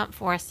egg hunt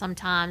for us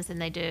sometimes,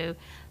 and they do,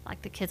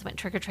 like the kids went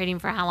trick-or-treating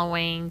for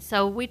Halloween.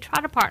 So we try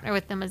to partner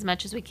with them as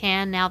much as we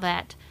can now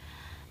that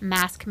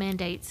mask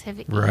mandates have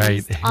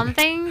eased on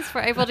things.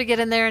 We're able to get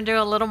in there and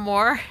do a little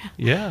more.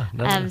 Yeah.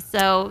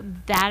 So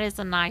that is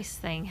a nice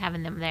thing,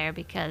 having them there,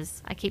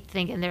 because I keep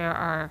thinking there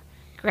are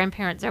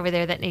grandparents over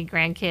there that need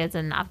grandkids,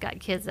 and I've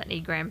got kids that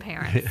need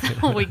grandparents.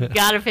 So we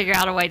got to figure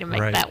out a way to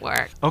make that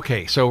work.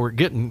 Okay, so we're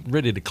getting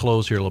ready to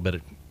close here a little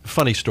bit.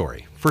 Funny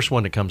story. First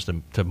one that comes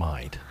to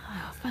mind.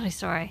 Oh, funny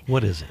story.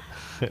 What is it?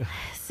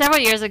 Several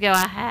years ago,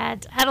 I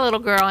had a little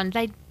girl, and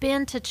they'd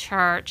been to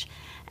church,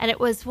 and it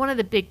was one of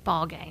the big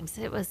ball games.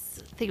 I think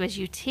it was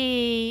UT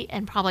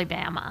and probably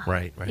Bama.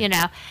 Right.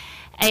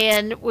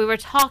 And we were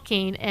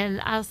talking,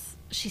 and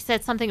she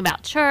said something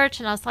about church,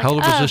 and I was like, how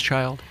old was this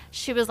child?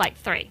 She was like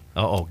 3.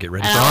 Oh, get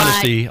ready for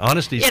honesty.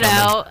 Honesty's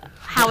coming.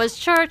 How was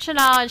church and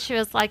all? And she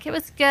was like, it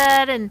was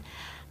good. And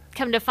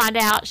come to find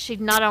out, she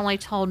not only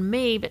told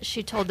me, but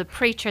she told the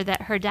preacher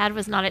that her dad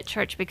was not at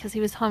church because he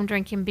was home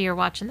drinking beer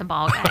watching the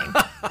ball game.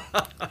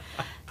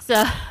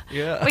 So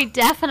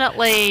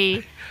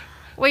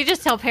we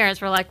just tell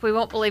parents, we're like, we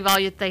won't believe all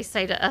they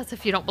say to us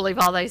if you don't believe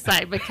all they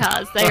say,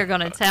 because they are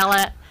going to tell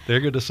it. They're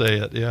going to say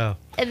it, yeah.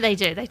 And they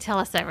do. They tell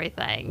us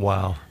everything.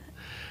 Wow.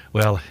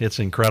 Well, it's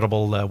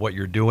incredible what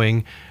you're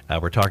doing.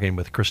 We're talking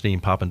with Christine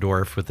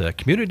Poppendorf with the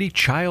Community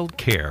Child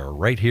Care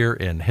right here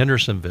in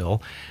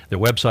Hendersonville. Their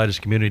website is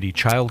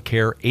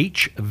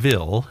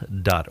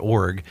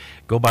communitychildcarehville.org.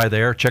 Go by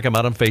there. Check them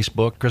out on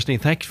Facebook. Christine,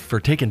 thanks for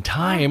taking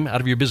time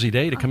out of your busy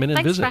day to come in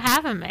and visit. Thanks for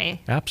having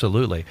me.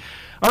 Absolutely.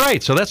 All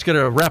right, so that's going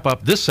to wrap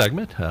up this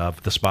segment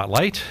of The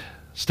Spotlight.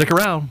 Stick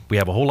around. We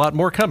have a whole lot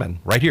more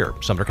coming right here,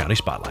 Sumner County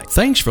Spotlight.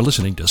 Thanks for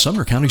listening to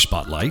Sumner County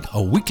Spotlight,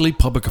 a weekly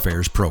public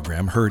affairs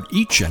program heard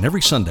each and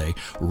every Sunday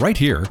right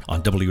here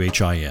on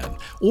WHIN.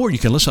 Or you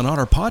can listen on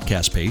our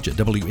podcast page at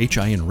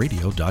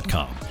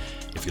WHINradio.com.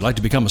 If you'd like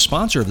to become a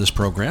sponsor of this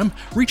program,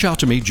 reach out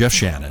to me, Jeff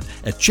Shannon,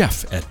 at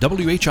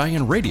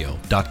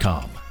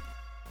jeff@WHINradio.com.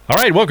 All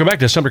right, welcome back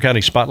to Sumner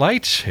County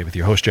Spotlight with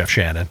your host, Jeff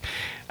Shannon.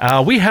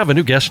 We have a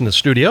new guest in the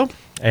studio,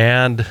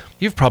 and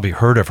you've probably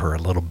heard of her a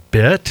little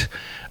bit.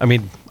 I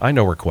mean, I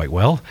know her quite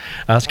well.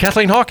 It's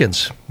Kathleen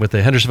Hawkins with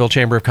the Hendersonville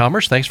Chamber of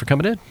Commerce. Thanks for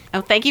coming in.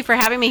 Oh, thank you for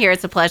having me here.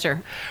 It's a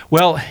pleasure.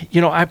 Well,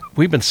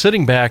 we've been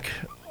sitting back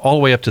all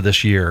the way up to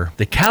this year.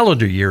 The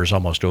calendar year is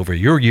almost over.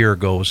 Your year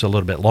goes a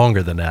little bit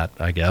longer than that,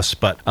 I guess.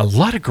 But a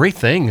lot of great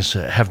things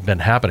have been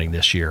happening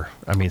this year.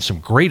 I mean,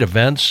 some great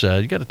events.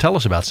 You got to tell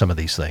us about some of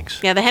these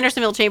things. Yeah, the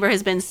Hendersonville Chamber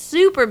has been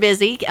super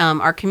busy.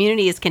 Our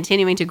community is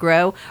continuing to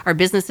grow. Our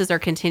businesses are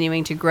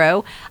continuing to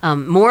grow.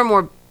 More and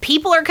more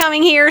people are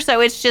coming here,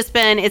 so it's just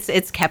been,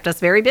 it's kept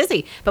us very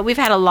busy. But we've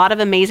had a lot of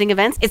amazing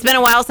events. It's been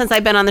a while since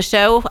I've been on the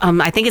show.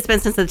 I think it's been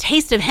since the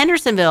Taste of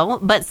Hendersonville,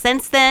 but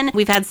since then,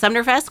 we've had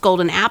Sumnerfest,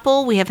 Golden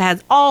Apple. We have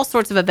had all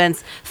sorts of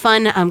events,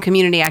 fun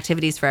community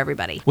activities for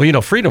everybody.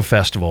 Well, Freedom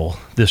Festival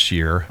this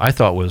year, I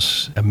thought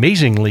was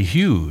amazingly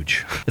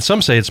huge. And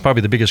some say it's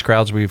probably the biggest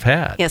crowds we've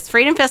had. Yes,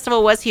 Freedom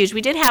Festival was huge.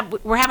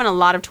 We're having a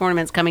lot of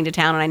tournaments coming to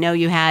town, and I know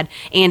you had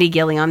Andy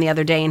Gilly on the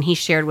other day, and he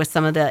shared with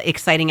some of the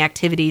exciting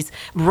activities,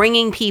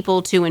 bringing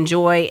people to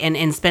enjoy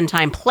and spend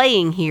time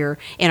playing here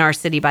in our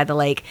city by the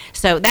lake.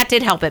 So that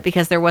did help it,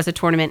 because there was a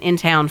tournament in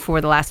town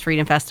for the last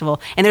Freedom Festival,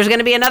 and there's going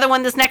to be another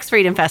one this next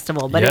Freedom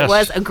Festival. But It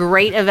was a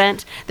great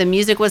event. The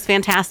music was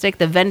fantastic.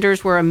 The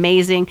vendors were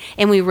amazing,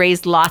 and we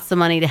raised lots of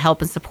money to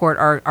help and support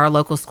our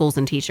local schools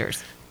and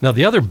teachers. Now,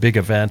 the other big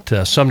event,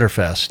 Sumner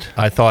Fest,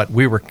 I thought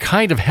we were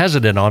kind of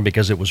hesitant on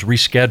because it was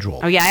rescheduled.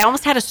 Oh yeah, I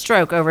almost had a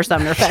stroke over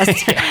Sumner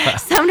Fest.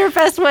 Sumner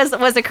Fest was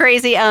a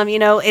crazy.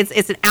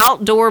 It's an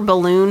outdoor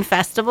balloon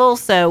festival.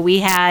 So we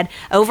had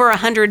over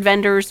 100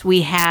 vendors.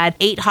 We had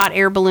 8 hot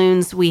air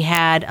balloons. We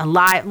had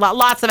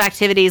lots of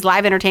activities,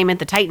 live entertainment,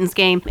 the Titans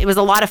game. It was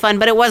a lot of fun,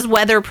 but it was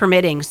weather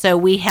permitting. So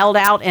we held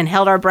out and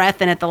held our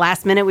breath. And at the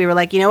last minute, we were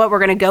like, you know what, we're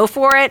going to go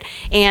for it.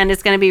 And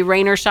it's going to be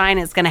rain or shine.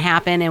 It's going to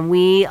happen. And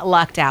we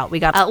lucked out. We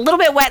got a little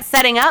bit wet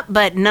setting up,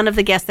 but none of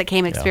the guests that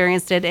came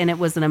experienced it. And it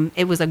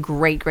was a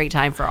great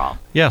time for all.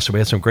 Yeah, so we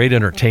had some great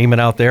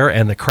entertainment out there,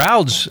 and the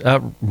crowds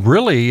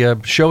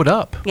really showed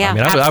up. Yeah, I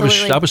mean,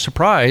 absolutely. I was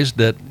surprised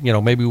that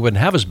maybe we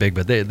wouldn't have as big,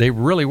 but they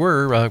really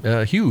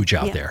were huge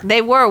out there.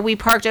 They were. We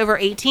parked over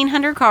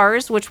 1,800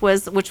 cars, which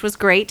was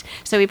great.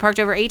 So we parked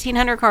over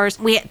 1,800 cars.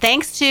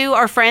 Thanks to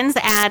our friends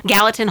at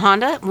Gallatin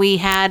Honda, we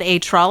had a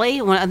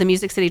trolley, one of the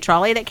Music City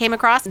trolley that came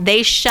across.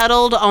 They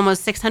shuttled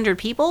almost 600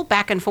 people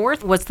back and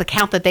forth. Was the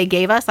count that they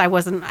gave us?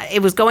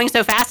 It was going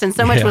so fast and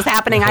so much was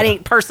happening. I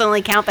didn't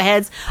personally count the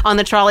heads on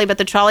the trolley, but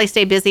the trolley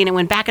stayed busy and it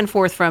went back and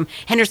forth from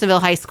Hendersonville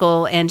High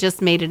School and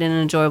just made it an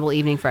enjoyable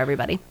evening for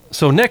everybody.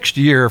 So next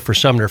year for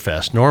Sumner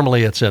Fest,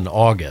 normally it's in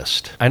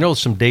August. I know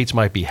some dates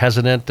might be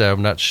hesitant.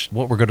 I'm not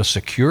what we're going to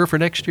secure for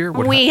next year.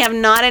 We have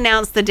not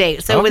announced the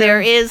date. So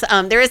there is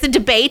a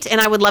debate, and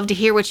I would love to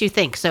hear what you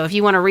think. So if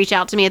you want to reach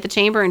out to me at the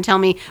chamber and tell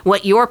me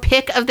what your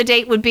pick of the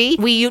date would be.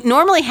 We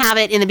normally have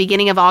it in the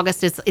beginning of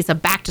August. It's a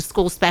back to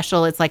school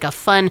special. It's like a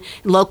fun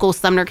local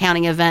Sumner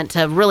County event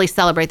to really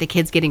celebrate the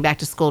kids getting back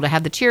to school, to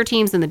have the cheer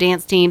teams and the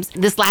dance teams.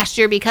 This last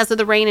year, because of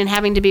the rain and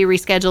having to be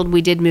rescheduled,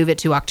 we did move it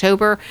to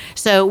October.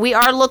 So we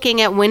are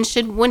looking at when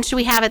should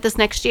we have it this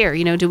next year?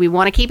 Do we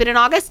want to keep it in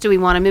August? Do we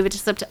want to move it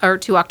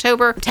to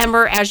October?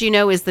 September, as you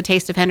know, is the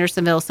Taste of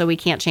Hendersonville, so we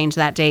can't change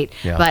that date.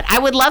 Yeah. But I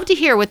would love to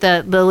hear what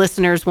the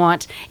listeners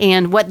want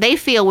and what they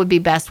feel would be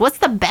best. What's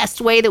the best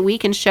way that we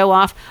can show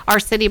off our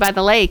city by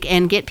the lake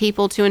and get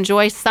people to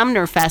enjoy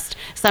Sumner Fest,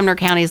 Sumner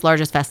County's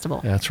largest festival?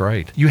 That's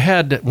right. You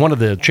had one of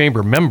the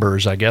chamber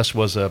members, I guess,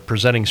 was a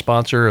presenting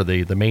sponsor or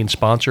the main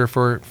sponsor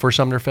for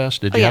Sumner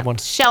Fest. Did you have one?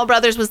 Shell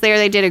Brothers was there.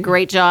 They did a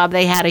great job.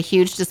 They had a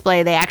huge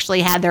display. They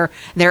actually had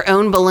their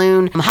own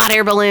balloon, hot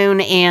air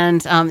balloon,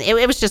 and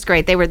it was just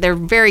great. They're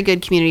very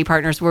good community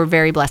partners. We're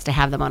very blessed to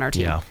have them on our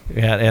team. Yeah,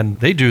 and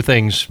they do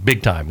things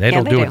big time. They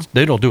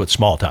don't do it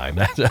small time.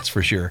 That's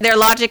for sure. Their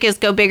logic is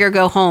go big or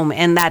go home,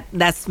 and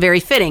that's very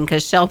fitting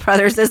because Shell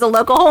Brothers is a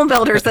local home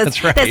builder that's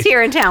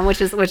here in town,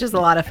 which is a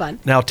lot of fun.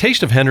 Now,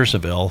 Taste of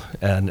Hendersonville,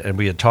 and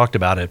we had talked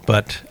about it,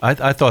 but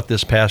I thought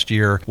this past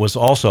year was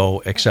also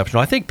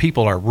exceptional. I think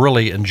people are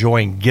really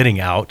enjoying getting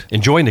out,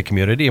 enjoying the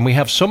community, and we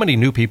have so many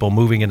new people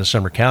moving into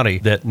Sumner County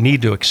that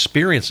need to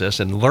experience this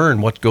and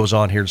learn what goes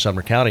on here in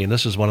Sumner County, and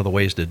this is one of the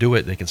ways to do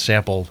it. They can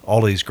sample all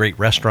of these great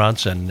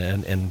restaurants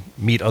and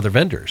meet other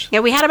vendors. Yeah,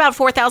 we had about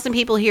 4,000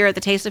 people here at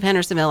the Taste of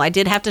Hendersonville. I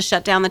did have to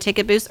shut down the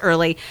ticket booths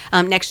early.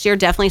 Next year,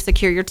 definitely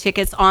secure your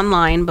tickets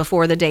online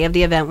before the day of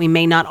the event. We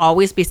may not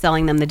always be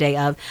selling them the day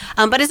of,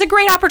 but it's a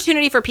great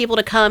opportunity for people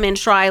to come and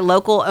try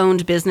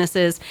local-owned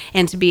businesses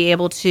and to be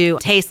able to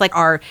taste like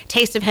our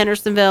Taste of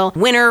Hendersonville.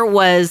 Winner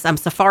was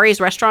Safari's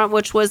restaurant,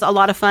 which was a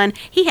lot of fun.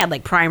 He had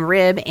like prime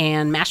rib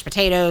and mashed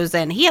potatoes,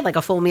 and he had like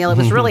a full meal.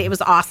 It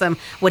was awesome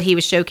what he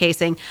was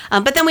showcasing.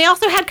 But then we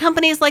also had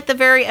companies like the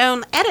very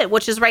own Edit,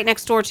 which is right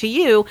next door to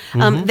you.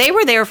 They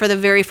were there for the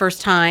very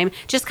first time,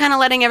 just kind of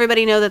letting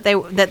everybody know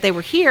that they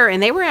were here,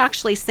 and they were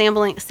actually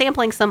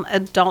sampling some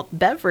adult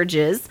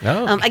beverages.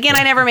 Again,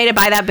 I never made it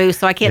by that booth,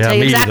 so I can't tell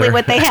you exactly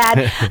what they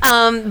had.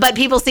 But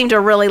people seem to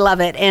really love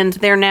it, and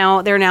they're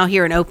now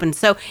here and open.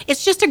 So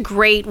it's just a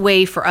great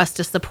way for us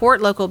to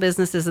support local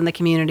businesses in the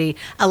community,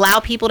 allow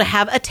people to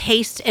have a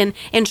taste and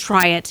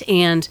try it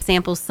and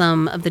sample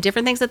some of the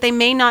different things that they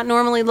may not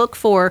normally look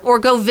for or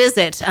go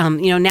visit.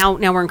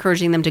 Now we're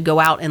encouraging them to go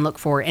out and look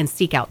for and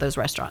seek out those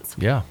restaurants.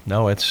 Yeah,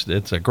 no,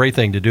 it's a great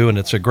thing to do, and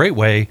it's a great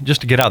way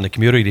just to get out in the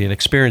community and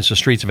experience the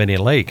streets of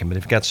Indian Lake. I mean,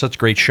 they've got such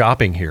great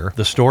shopping here.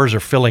 The stores are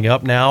filling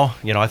up now.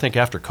 I think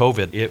after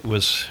COVID, it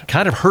was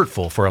kind of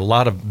hurtful for a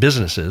lot of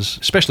businesses,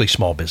 especially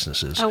small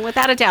businesses. Oh,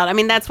 without a doubt. I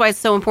mean, that's why it's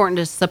so important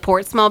to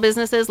support small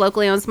businesses,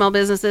 locally owned small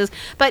businesses.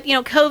 But,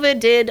 COVID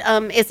did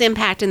its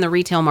impact in the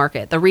retail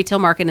market. The retail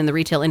market and the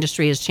retail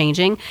industry is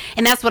changing.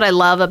 And that's what I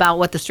love about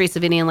what the Streets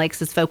of Indian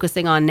Lakes is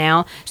focusing on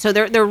now. So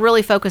they're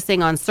really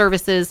focusing on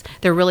services.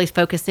 They're really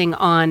focusing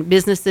on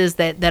businesses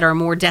that are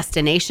more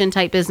destination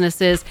type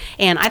businesses.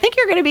 And I think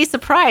you're going to be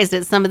surprised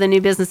at some of the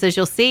new businesses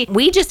you'll see.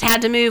 We just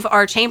had to move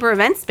our chamber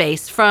event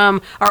space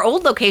from our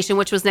old location,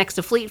 which was next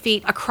to Fleet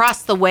Feet,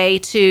 across the way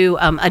to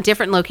a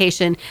different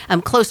location,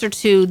 closer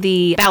to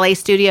the ballet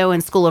studio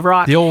and School of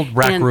Rock. The old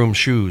Rack Room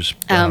Shoes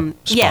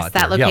yes, that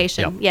there.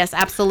 location. Yep. Yes,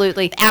 absolutely.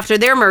 absolutely. After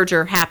their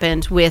merger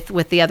happened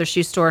with the other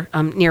shoe store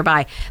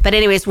nearby. But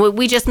anyways,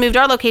 we just moved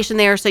our location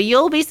there, so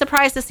you'll be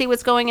surprised to see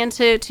what's going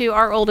into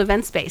our old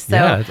event space. So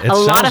Yeah, it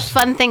lot of sounds-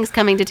 fun things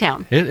coming to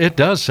town. It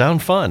does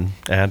sound fun.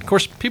 And of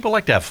course, people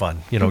like to have fun,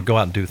 go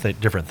out and do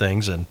different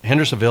things. And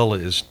Hendersonville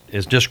is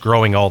just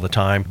growing all the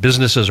time.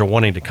 Businesses are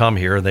wanting to come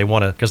here. They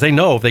want to, because they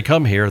know if they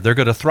come here, they're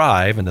going to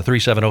thrive in the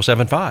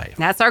 37075.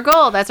 That's our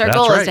goal. That's That's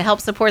goal right. is to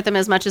help support them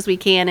as much as we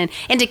can,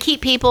 and to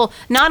keep people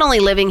not only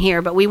living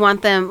here, but we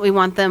want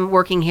them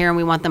working here, and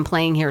we want them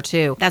playing here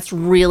too. That's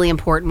really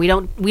important. We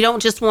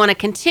don't just want to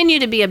continue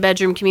to be a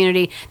bedroom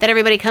community that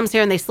everybody comes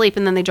here and they sleep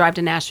and then they drive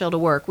to Nashville to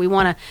work. We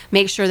want to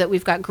make sure that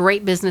we've got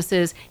great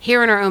businesses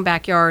here in our own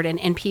backyard,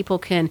 and people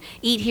can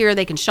eat here,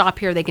 they can shop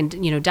here, they can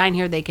dine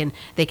here, they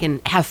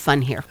can have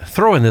fun here.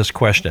 Throwing this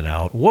question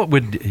out, what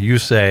would you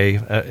say,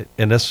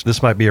 and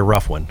this might be a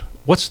rough one,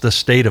 what's the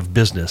state of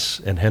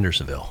business in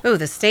Hendersonville? Oh,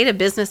 the state of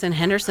business in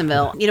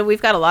Hendersonville.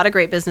 We've got a lot of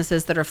great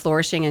businesses that are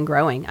flourishing and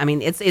growing. I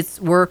mean,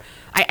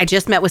 I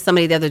just met with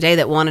somebody the other day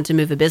that wanted to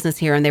move a business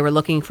here, and they were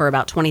looking for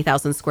about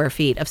 20,000 square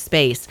feet of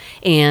space.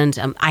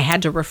 And I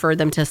had to refer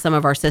them to some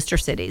of our sister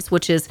cities,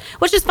 which is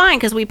fine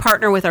because we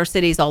partner with our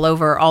cities all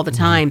over all the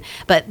time.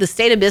 But the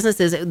state of business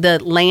is the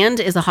land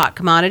is a hot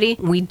commodity.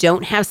 We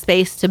don't have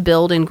space to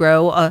build and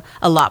grow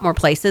a lot more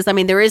places. I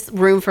mean, there is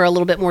room for a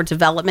little bit more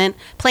development,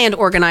 planned,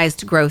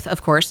 organized growth,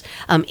 of course,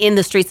 in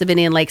the streets of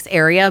Indian Lakes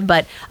area.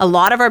 But a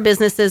lot of our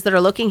businesses that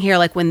are looking here,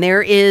 like when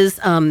there is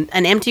an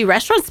empty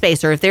restaurant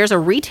space, or if there's a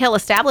retail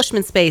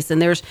establishment space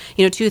and there's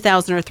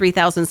 2,000 or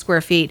 3,000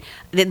 square feet,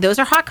 those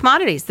are hot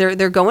commodities.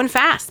 They're going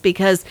fast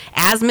because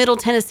as Middle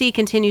Tennessee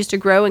continues to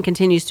grow and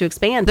continues to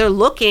expand, they're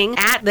looking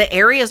at the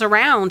areas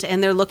around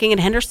and they're looking at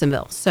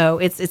Hendersonville. So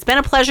it's been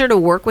a pleasure to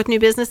work with new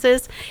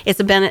businesses.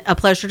 It's been a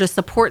pleasure to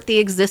support the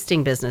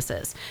existing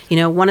businesses.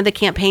 One of the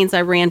campaigns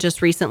I ran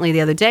just recently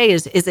the other day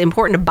is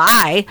important to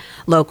buy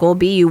local,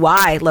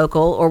 B-U-Y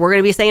local, or we're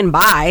going to be saying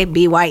buy,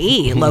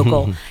 B-Y-E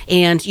local.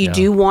 And you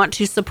do want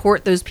to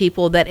support those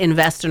people that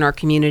invest in our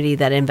community,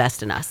 that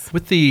invest in us.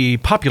 With the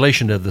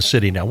population of the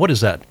city now, what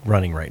is that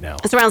running right now?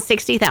 It's around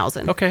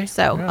 60,000. Okay.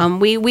 So Yeah.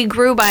 we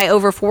grew by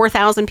over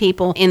 4,000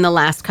 people in the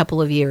last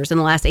couple of years, in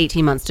the last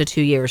 18 months to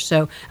 2 years.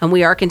 So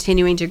we are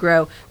continuing to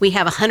grow. We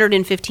have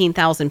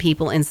 115,000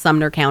 people in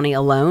Sumner County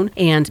alone.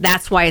 And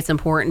that's why it's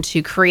important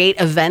to create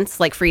events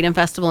like Freedom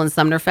Festival and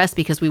Sumner Fest,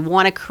 because we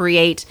want to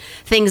create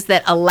things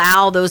that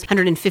allow those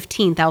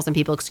 115,000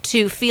 people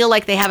to feel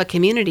like they have a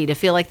community, to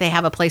feel like they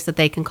have a place that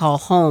they can call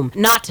home,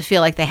 not to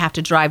feel like they have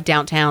to drive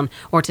downtown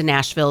or to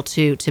Nashville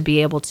to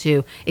be able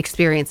to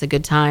experience a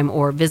good time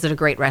or visit a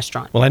great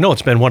restaurant. Well, I know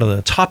it's been one of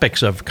the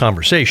topics of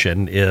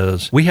conversation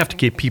is we have to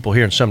keep people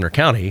here in Sumner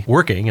County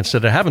working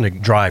instead of having to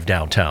drive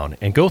downtown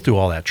and go through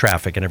all that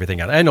traffic and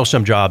everything. I know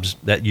some jobs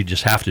that you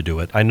just have to do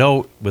it. I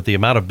know with the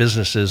amount of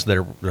businesses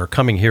that are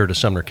coming here to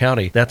Sumner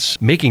County, that's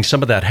making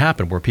some of that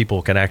happen where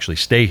people can actually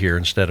stay here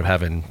instead of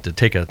having to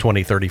take a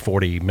 20, 30,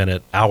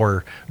 40-minute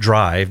hour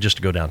drive just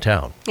to go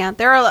downtown. Yeah,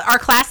 there are our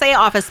Class A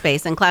office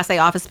space, and Class A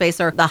office space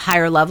are the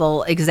higher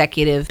level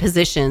executive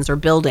positions or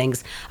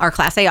buildings. Our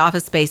Class A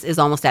office space is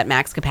almost at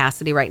max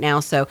capacity right now,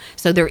 so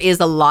there is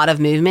a lot of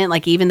movement.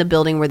 Like even the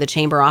building where the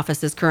chamber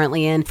office is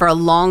currently in, for a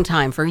long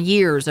time, for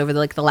years, over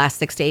the last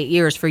 6 to 8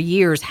 years, for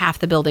years, half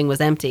the building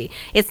was empty.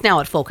 It's now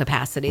at full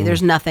capacity.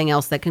 There's nothing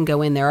else that can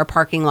go in there. Our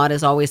parking lot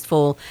is always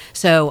full.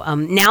 So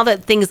now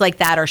that things like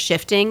that are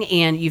shifting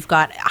and you've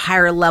got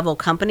higher level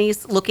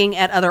companies looking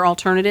at other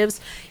alternatives,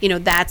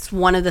 that's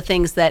one of the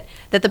things that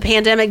the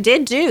pandemic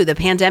did do. The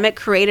pandemic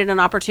created an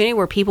opportunity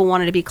where people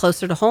wanted to be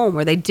closer to home,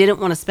 where they didn't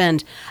want to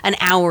spend an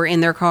hour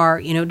in their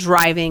car,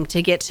 driving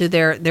to get to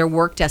their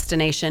work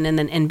destination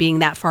and being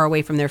that far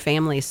away from their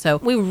families. So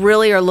we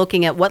really are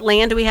looking at what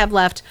land do we have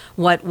left,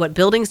 what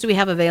buildings do we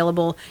have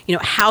available,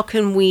 how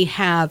can we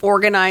have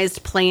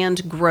organized,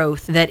 planned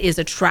growth that is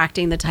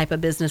attracting the type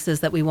of businesses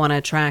that we want to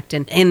attract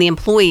and the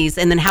employees,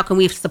 and then how can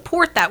we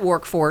support that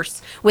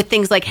workforce with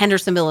things like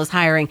Hendersonville is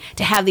hiring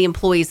to have the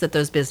employees that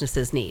those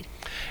businesses need.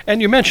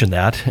 And you mentioned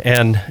that,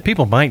 and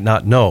people might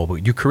not know,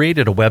 but you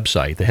created a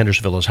website, the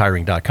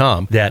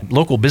HendersonvilleIsHiring.com, that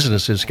local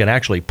businesses can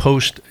actually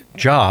post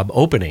job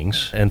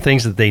openings and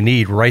things that they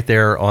need right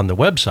there on the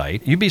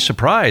website. You'd be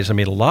surprised. I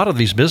mean, a lot of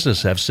these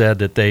businesses have said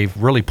that they've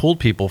really pulled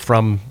people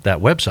from that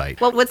website.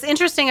 Well, what's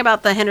interesting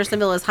about the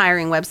Hendersonville is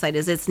Hiring website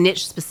is it's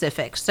niche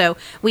specific. So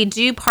we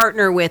do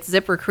partner with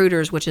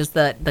ZipRecruiters, which is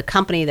the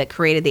company that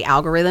created the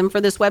algorithm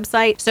for this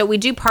website. So we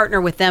do partner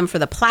with them for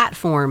the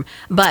platform,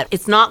 but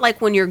it's not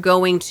like when you're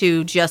going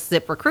to just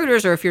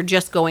ZipRecruiters or if you're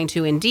just going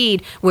to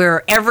Indeed,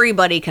 where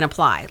everybody can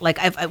apply. Like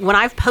when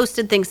I've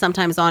posted things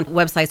sometimes on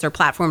websites or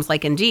platforms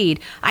like Indeed,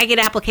 I get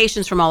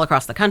applications from all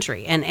across the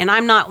country. And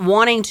I'm not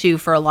wanting to,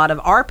 for a lot of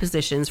our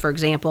positions, for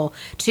example,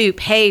 to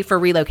pay for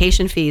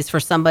relocation fees for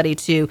somebody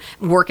to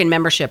work in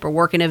membership or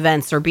work in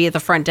events or be at the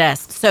front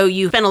desk. So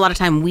you spend a lot of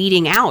time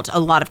weeding out a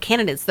lot of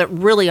candidates that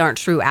really aren't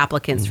true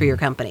applicants for your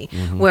company.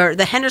 Where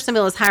the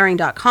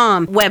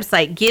HendersonvilleIsHiring.com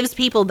website gives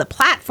people the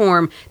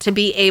platform to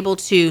be able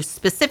to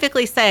specifically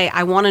specifically say,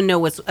 I want to know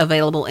what's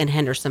available in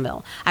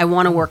Hendersonville. I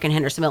want to work in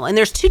Hendersonville. And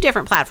there's two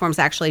different platforms,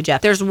 actually,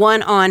 Jeff. There's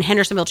one on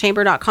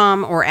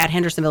hendersonvillechamber.com or at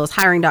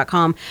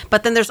hendersonvilleishiring.com.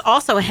 But then there's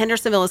also a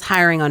Hendersonville is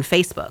Hiring on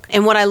Facebook.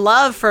 And what I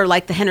love for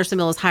like the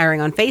Hendersonville is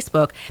Hiring on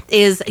Facebook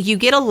is you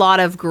get a lot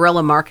of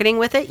guerrilla marketing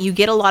with it. You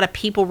get a lot of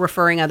people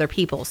referring other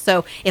people.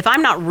 So if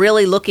I'm not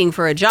really looking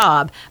for a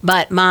job,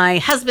 but my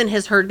husband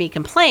has heard me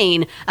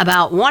complain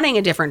about wanting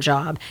a different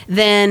job,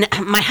 then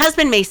my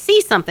husband may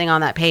see something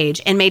on that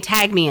page and may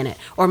tag me in it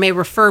or may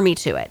refer me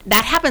to it.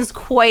 That happens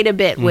quite a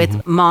bit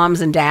with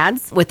moms and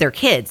dads with their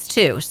kids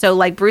too. So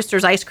like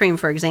Brewster's Ice Cream,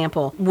 for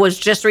example, was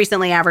just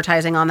recently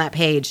advertising on that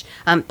page.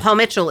 Paul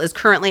Mitchell is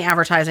currently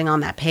advertising on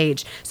that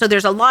page. So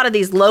there's a lot of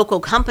these local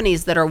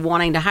companies that are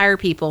wanting to hire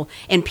people,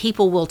 and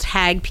people will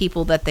tag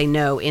people that they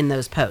know in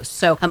those posts.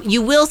 So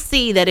you will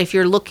see that if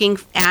you're looking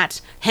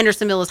at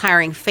Hendersonville is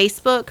Hiring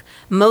Facebook,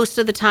 most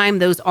of the time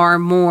those are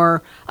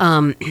more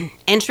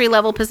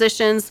entry-level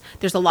positions.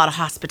 There's a lot of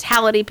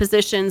hospitality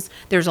positions.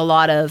 There's a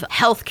lot of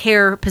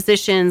healthcare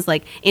positions,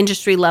 like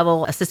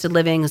industry-level assisted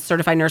living,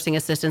 certified nursing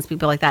assistants,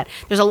 people like that.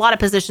 There's a lot of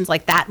positions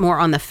like that more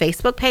on the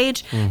Facebook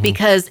page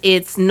because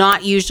it's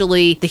not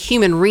usually the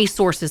human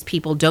resources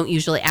people don't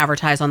usually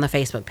advertise on the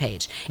Facebook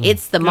page.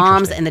 It's the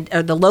moms and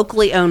the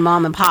locally owned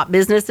mom and pop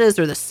businesses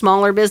or the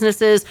smaller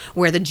businesses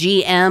where the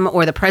GM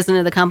or the president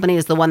of the company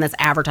is the one that's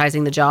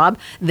advertising the job.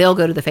 They'll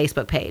go to the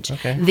Facebook page.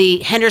 The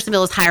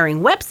Hendersonville is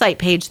Hiring website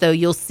page, though,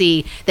 you'll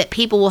see that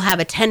people will have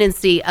a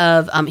tendency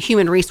of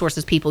human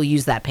resources people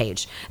use that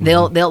page.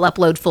 They'll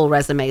upload full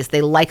resumes.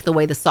 They like the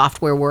way the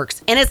software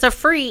works. And it's a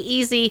free,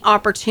 easy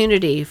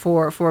opportunity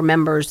for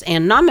members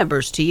and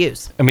non-members to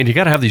use. I mean, you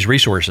got to have these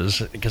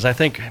resources because I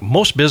think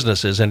most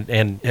businesses, and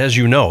as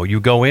you know, you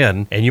go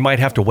in and you might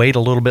have to wait a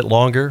little bit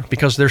longer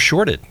because they're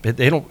shorted.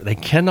 They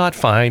cannot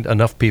find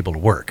enough people to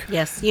work.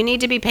 Yes, you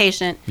need to be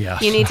patient.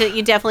 Yes.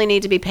 You definitely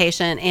need to be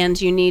patient, and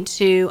you need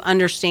to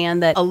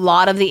understand that a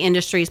lot of the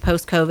industries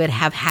post-COVID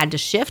have had to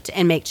shift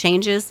and make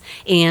changes,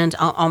 and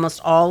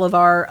almost all of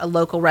our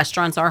local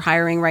restaurants are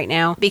hiring right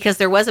now because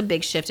there was a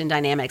big shift in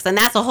dynamics. And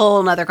that's a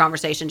whole other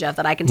conversation, Jeff,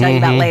 that I can tell you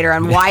about later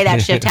on why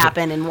that shift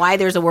happened and why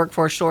there's a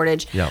workforce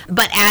shortage. Yep.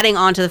 But adding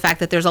on to the fact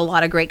that there's a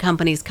lot of great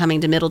companies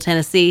coming to Middle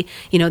Tennessee,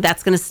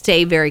 that's going to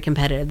stay very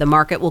competitive. The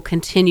market will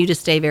continue to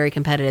stay very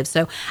competitive.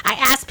 So I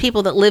ask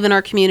people that live in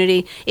our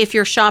community, if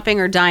you're shopping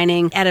or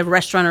dining at a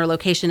restaurant or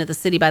location at the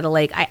City by the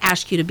Lake, I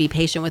ask you to be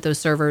patient with those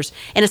servers,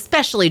 and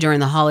especially during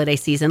the holiday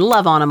season,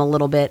 love on them a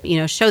little bit,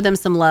 show them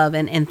some love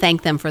and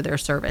thank them for their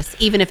service,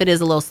 even if it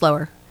is a little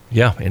slower.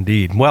 Yeah,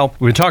 indeed. Well,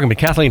 we've been talking to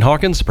Kathleen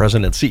Hawkins, the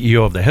president and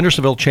CEO of the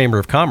Hendersonville Chamber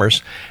of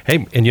Commerce.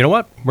 Hey, and you know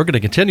what? We're going to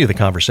continue the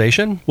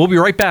conversation. We'll be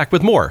right back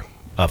with more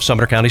of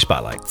Sumner County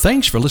Spotlight.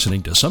 Thanks for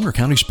listening to Sumner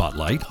County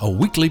Spotlight, a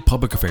weekly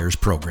public affairs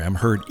program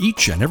heard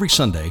each and every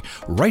Sunday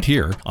right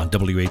here on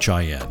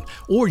WHIN.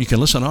 Or you can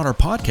listen on our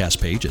podcast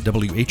page at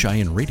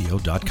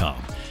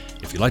WHINradio.com.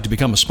 If you'd like to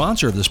become a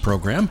sponsor of this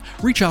program,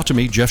 reach out to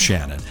me, Jeff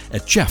Shannon,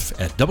 at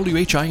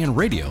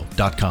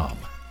jeff@WHINradio.com.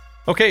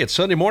 Okay, it's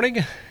Sunday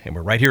morning, and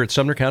we're right here at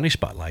Sumner County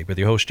Spotlight with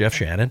your host, Jeff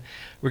Shannon.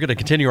 We're going to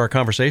continue our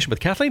conversation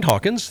with Kathleen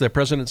Hawkins, the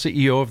president and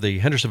CEO of the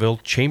Hendersonville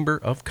Chamber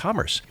of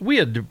Commerce. We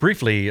had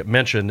briefly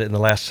mentioned in the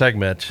last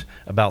segment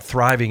about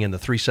thriving in the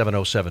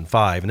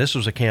 37075, and this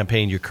was a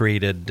campaign you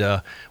created,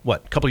 a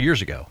couple of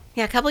years ago?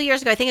 Yeah, a couple of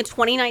years ago, I think in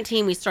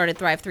 2019, we started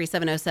Thrive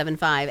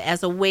 37075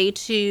 as a way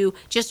to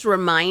just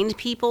remind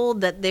people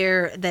that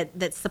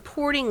that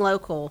supporting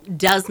local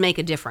does make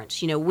a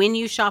difference. When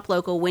you shop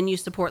local, when you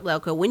support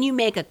local, when you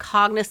make a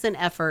cognizant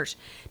effort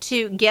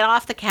to get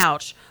off the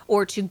couch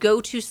or to go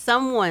to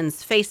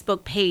someone's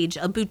Facebook page,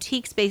 a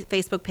boutique's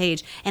Facebook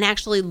page, and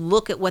actually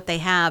look at what they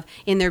have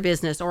in their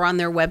business or on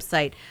their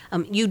website,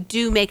 you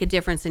do make a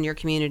difference in your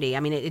community. I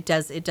mean, it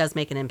does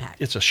make an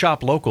impact. It's a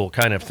shop local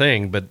kind of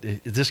thing, but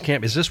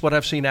is this what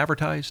I've seen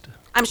advertised?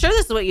 I'm sure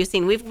this is what you've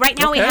seen. We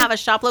have a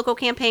shop local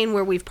campaign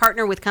where we've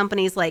partnered with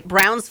companies like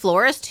Brown's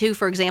Florist, who,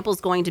 for example,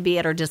 is going to be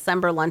at our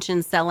December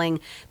luncheon selling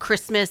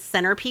Christmas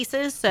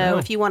centerpieces. So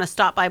if you want to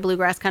stop by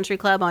Bluegrass Country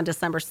Club on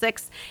December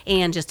 6th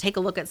and just take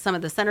a look at some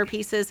of the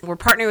centerpieces, we're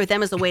partnering with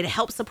them as a way to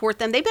help support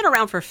them. They've been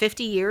around for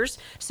 50 years,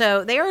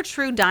 so they are a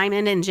true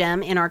diamond and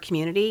gem in our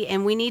community,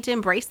 and we need to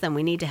embrace them.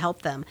 We need to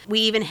help them. We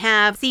even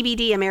have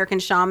CBD American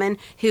Shaman,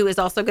 who is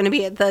also going to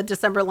be at the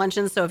December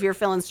luncheon. So if you're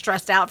feeling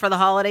stressed out for the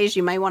holidays,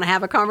 you may want to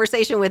have a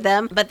conversation with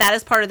them, but that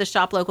is part of the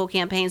Shop Local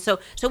campaign. So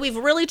we've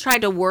really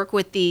tried to work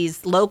with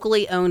these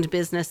locally owned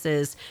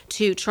businesses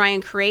to try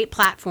and create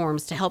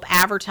platforms to help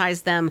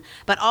advertise them,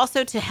 but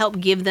also to help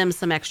give them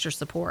some extra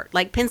support.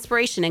 Like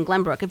Pinspiration in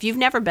Glenbrook. If you've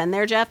never been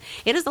there, Jeff,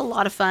 it is a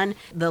lot of fun.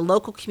 The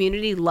local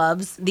community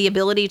loves the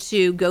ability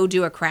to go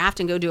do a craft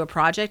and go do a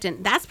project,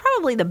 and that's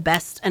probably the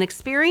best. An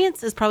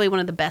experience is probably one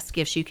of the best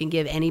gifts you can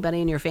give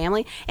anybody in your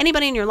family,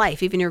 anybody in your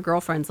life, even your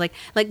girlfriends. Like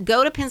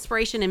go to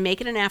Pinspiration and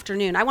make it an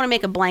afternoon. I want to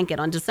make a blanket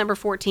on December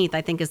 14th,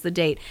 I think is the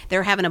date.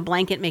 They're having a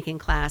blanket making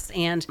class,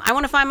 and I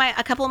want to find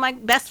a couple of my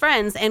best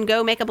friends and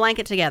go make a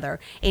blanket together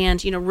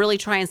and really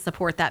try and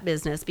support that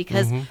business,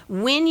 because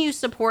when you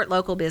support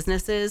local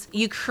businesses,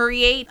 you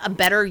create a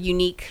better,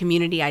 unique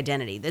community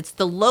identity. It's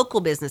the local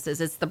businesses.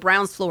 It's the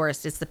Brown's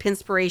Florist. It's the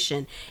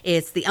Pinspiration.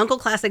 It's the Uncle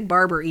Classic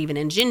Barber even,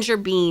 and Ginger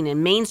Bean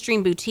and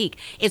Mainstream Boutique.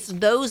 It's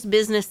those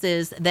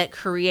businesses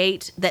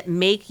that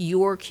make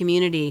your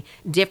community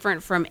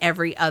different from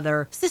every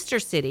other sister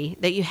city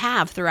that you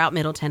have throughout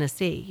Middle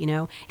Tennessee.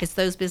 It's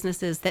those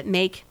businesses that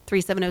make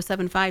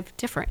 37075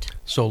 different.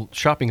 So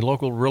shopping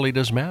local really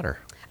does matter.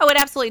 Oh, it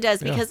absolutely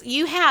does, because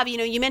you have,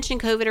 you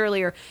mentioned COVID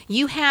earlier.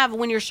 You have,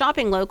 when you're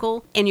shopping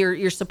local and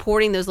you're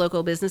supporting those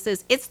local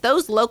businesses, it's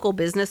those local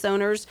business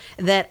owners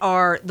that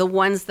are the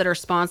ones that are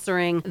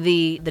sponsoring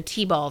the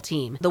T-ball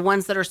team, the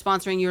ones that are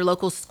sponsoring your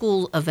local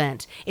school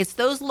event. It's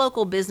those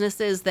local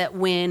businesses that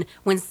when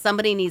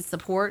somebody needs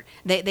support,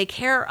 they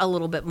care a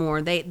little bit more.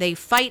 They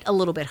fight a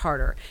little bit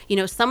harder.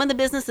 Some of the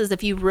businesses,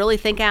 if you really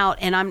think out,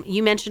 and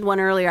you mentioned one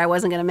earlier, I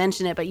wasn't going to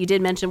mention it, but you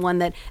did mention one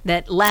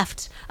that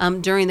left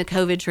during the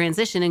COVID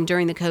transition and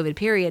during the COVID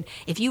period.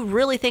 If you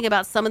really think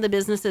about some of the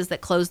businesses that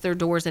closed their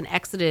doors and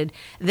exited,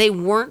 they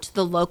weren't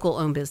the local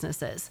owned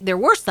businesses. There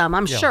were some,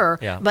 I'm sure,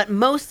 but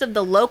most of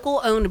the local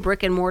owned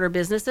brick and mortar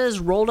businesses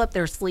rolled up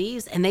their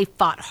sleeves and they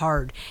fought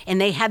hard, and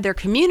they had their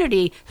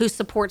community who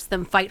supports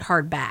them fight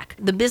hard back.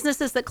 The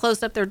businesses that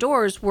closed up their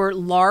doors were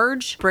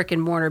large brick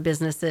and mortar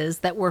businesses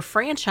that were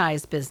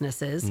franchise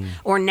businesses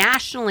or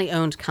nationally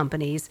owned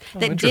companies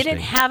that didn't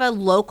have a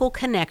local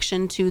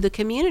connection to the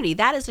community.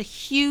 That is a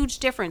huge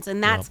difference,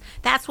 and that's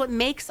what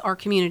makes our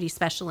community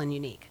special and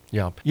unique.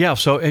 Yeah.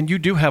 So, and you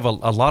do have a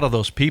lot of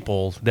those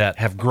people that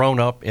have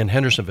grown up in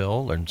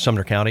Hendersonville and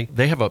Sumner County.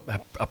 They have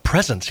a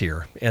presence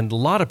here, and a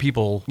lot of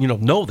people,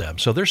 know them.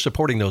 So they're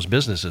supporting those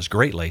businesses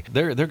greatly.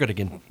 They're going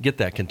to get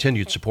that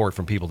continued support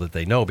from people that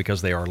they know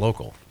because they are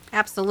local.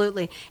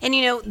 Absolutely. And,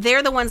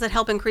 they're the ones that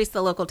help increase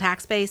the local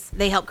tax base.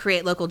 They help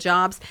create local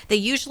jobs. They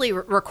usually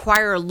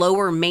require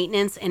lower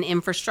maintenance and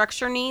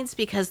infrastructure needs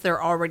because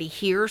they're already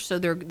here. So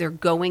they're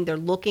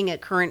looking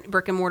at current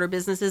brick and mortar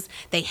businesses.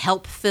 They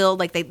help fill,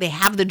 they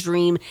have the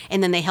dream,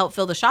 and then they help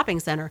fill the shopping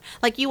center.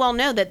 Like you all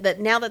know that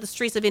now that the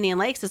streets of Indian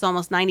Lakes is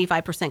almost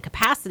 95%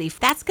 capacity,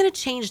 that's going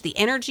to change the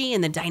energy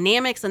and the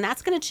dynamics, and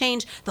that's going to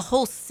change the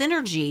whole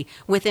synergy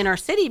within our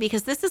city,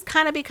 because this has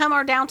kind of become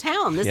our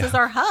downtown. This is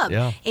our hub.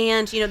 Yeah.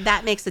 And,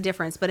 that makes a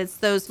difference. But it's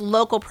those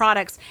local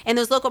products, and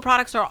those local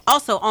products are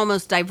also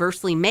almost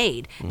diversely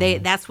made.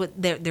 That's what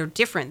they're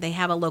different. They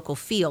have a local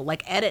feel.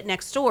 Like Edit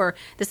next door,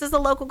 this is a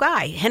local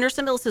guy.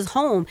 Hendersonville's his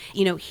home.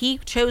 He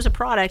chose a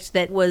product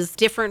that was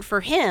different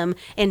for him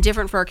and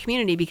different for our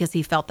community because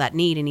he felt that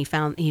need, and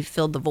he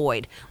filled the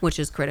void, which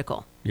is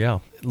critical. Yeah.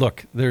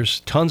 Look,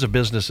 there's tons of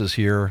businesses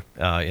here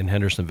in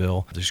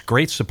Hendersonville. There's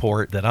great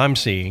support that I'm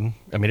seeing.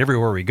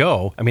 Everywhere we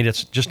go,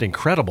 it's just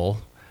incredible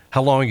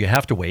how long you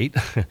have to wait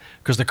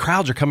because the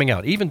crowds are coming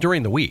out even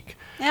during the week.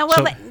 Yeah,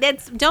 well,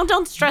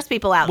 don't stress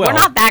people out. We're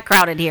not that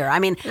crowded here.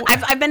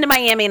 I've been to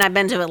Miami and I've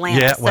been to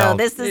Atlanta, so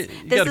this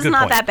is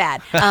not that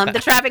bad. The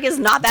traffic is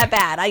not that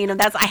bad.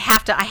 I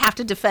have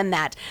to defend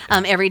that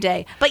every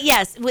day. But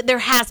yes, there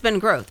has been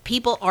growth.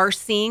 People are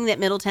seeing that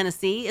Middle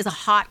Tennessee is a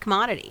hot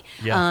commodity.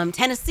 Yeah.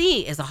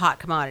 Tennessee is a hot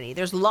commodity.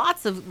 There's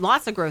lots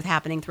of growth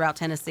happening throughout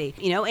Tennessee.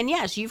 And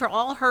yes, you've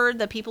all heard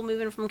the people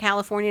moving from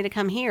California to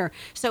come here.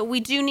 So we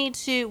need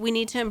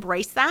to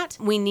embrace that.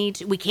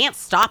 We can't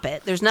stop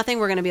it. There's nothing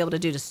we're going to be able to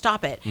do to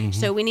stop it. Mm-hmm.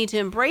 So we need to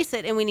embrace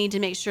it, and we need to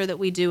make sure that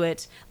we do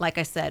it, like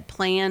I said,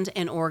 planned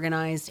and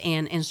organized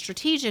and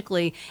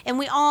strategically. And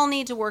we all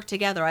need to work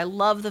together. I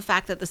love the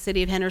fact that the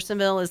city of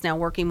Hendersonville is now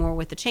working more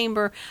with the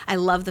chamber. I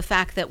love the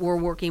fact that we're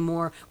working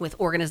more with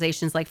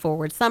organizations like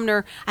Forward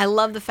Sumner. I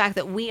love the fact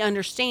that we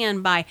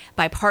understand by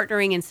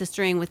partnering and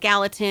sistering with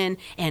Gallatin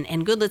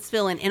and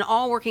Goodlettsville and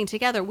all working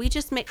together, we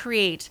just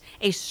create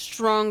a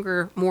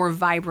stronger, more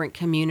vibrant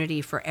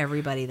community for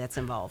everybody that's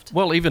involved.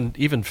 Well, even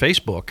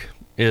Facebook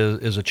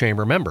is a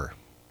chamber member.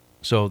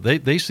 So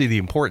they see the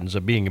importance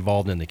of being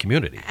involved in the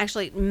community.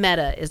 Actually,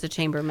 Meta is a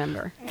chamber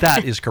member.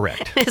 That is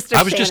correct.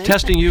 I was just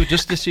testing you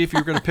just to see if you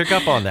were going to pick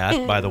up on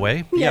that, by the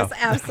way. Yes,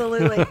 yeah.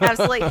 Absolutely.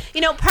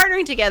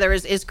 Partnering together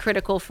is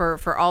critical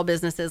for all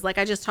businesses. Like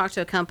I just talked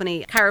to a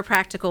company,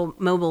 Chiropractical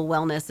Mobile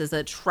Wellness is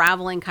a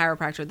traveling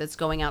chiropractor that's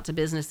going out to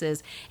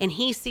businesses, and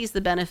he sees the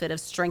benefit of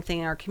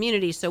strengthening our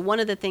community. So one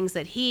of the things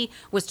that he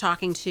was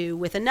talking to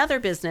with another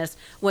business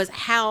was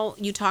how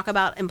you talk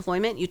about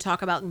employment, you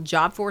talk about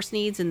job force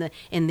needs and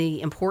the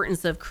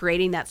importance of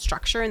creating that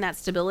structure and that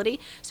stability.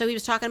 So he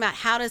was talking about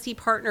how does he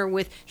partner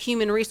with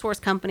human resource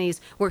companies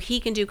where he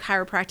can do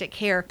chiropractic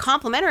care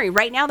complimentary.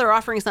 Right now they're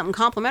offering something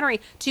complimentary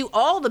to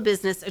all the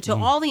business, to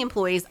all the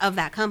employees of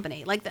that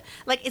company. Like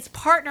it's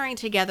partnering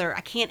together.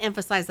 I can't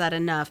emphasize that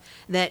enough.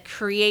 That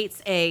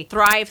creates a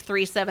Thrive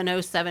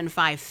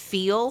 37075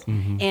 feel,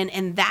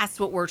 and that's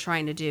what we're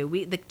trying to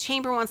do. The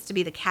chamber wants to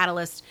be the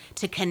catalyst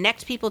to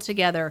connect people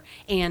together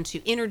and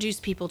to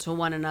introduce people to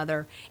one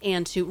another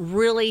and to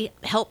really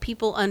help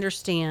people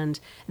understand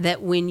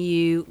that when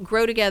you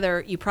grow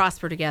together, you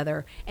prosper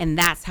together, and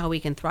that's how we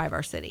can thrive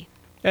our city.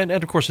 And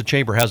of course, the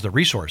Chamber has the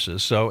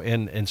resources. So,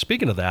 and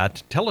speaking of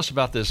that, tell us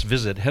about this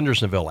Visit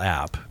Hendersonville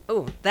app.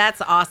 Oh,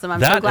 that's awesome.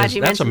 I'm so glad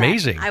you mentioned that. That's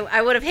amazing.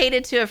 I would have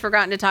hated to have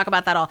forgotten to talk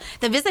about that all.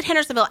 The Visit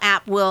Hendersonville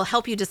app will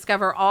help you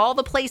discover all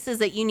the places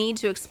that you need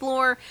to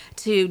explore,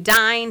 to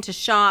dine, to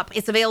shop.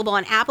 It's available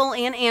on Apple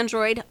and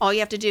Android. All you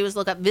have to do is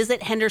look up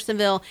Visit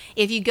Hendersonville.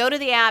 If you go to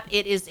the app,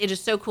 it is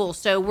so cool.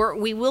 So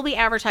we will be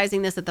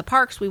advertising this at the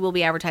parks. We will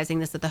be advertising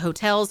this at the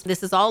hotels.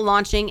 This is all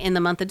launching in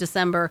the month of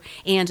December.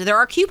 And there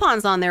are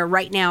coupons on there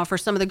right now for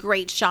some of the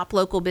great shop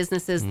local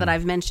businesses that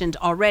I've mentioned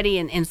already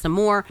and some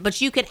more.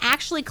 But you can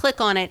actually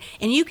click on it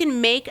and you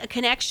can make a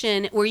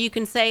connection where you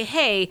can say,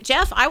 hey,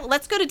 Jeff,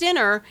 let's go to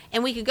dinner,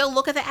 and we can go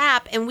look at the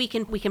app and we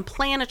can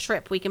plan a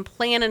trip. We can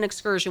plan an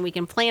excursion. We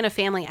can plan a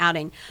family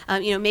outing.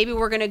 Maybe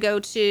we're going to go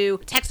to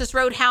Texas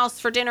Roadhouse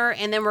for dinner,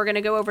 and then we're going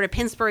to go over to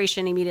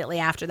Pinspiration immediately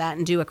after that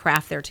and do a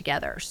craft there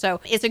together.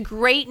 So it's a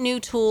great new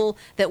tool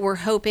that we're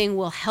hoping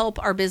will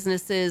help our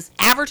businesses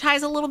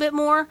advertise a little bit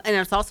more. And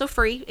it's also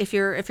free. If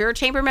you're a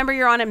chamber member,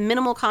 you're on a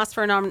minimal cost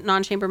for a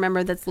non-chamber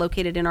member that's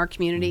located in our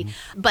community.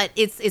 But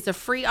it's a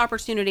free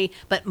opportunity.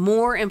 But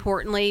more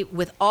importantly,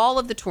 with all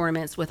of the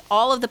tournaments, with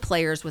all of the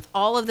players, with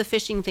all of the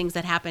fishing things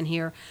that happen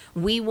here,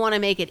 we want to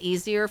make it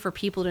easier for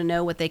people to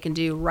know what they can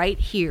do right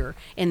here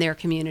in their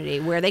community,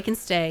 where they can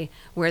stay,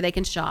 where they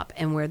can shop,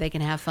 and where they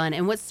can have fun,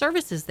 and what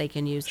services they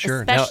can use,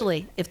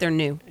 especially if they're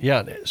new.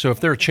 Yeah. So if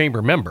they're a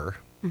chamber member,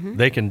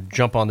 they can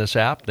jump on this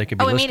app. They can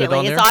be listed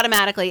on there. It's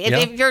automatically.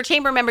 If you're a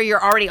chamber member,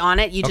 you're already on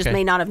it. You just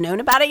may not have known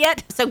about it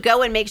yet. So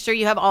go and make sure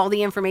you have all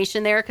the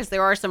information there, because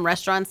there are some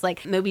restaurants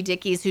like Moby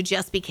Dickie's who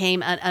just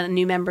became a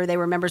new member. They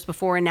were members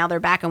before and now they're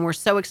back, and we're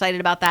so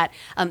excited about that.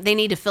 They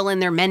need to fill in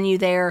their menu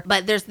there,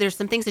 but there's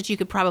some things that you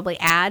could probably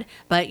add.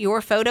 But your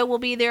photo will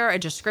be there, a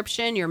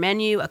description, your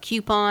menu, a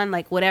coupon,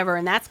 like whatever,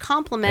 and that's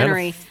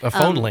complimentary. And a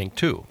phone link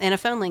too. And a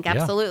phone link,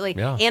 absolutely.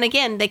 Yeah. And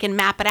again, they can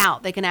map it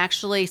out. They can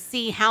actually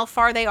see how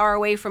far they are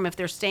away from, if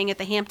they're staying at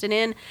the Hampton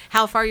Inn,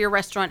 how far your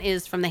restaurant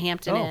is from the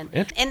Hampton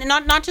Inn. And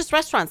not just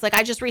restaurants. Like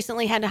I just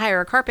recently had to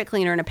hire a carpet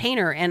cleaner and a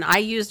painter, and I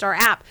used our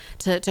app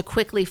to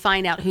quickly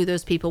find out who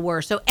those people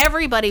were. So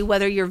everybody,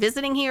 whether you're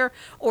visiting here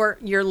or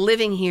you're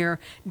living here,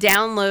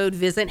 download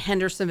Visit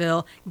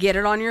Hendersonville, get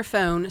it on your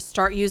phone,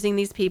 start using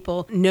these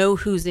people, know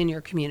who's in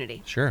your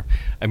community. Sure.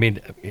 I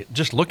mean,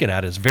 just looking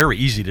at it is very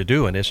easy to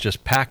do, and it's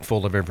just packed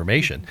full of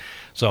information.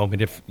 So, I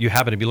mean, if you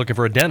happen to be looking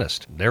for a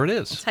dentist, there it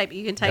is.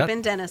 You can type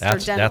in dentist or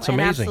dental, that's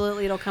amazing. And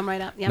absolutely it'll come right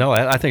up. Yep. No,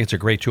 I think it's a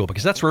great tool,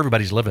 because that's where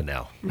everybody's living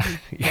now.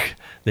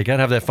 They got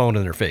to have that phone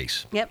in their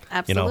face. Yep,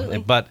 absolutely.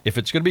 But if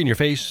it's going to be in your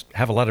face,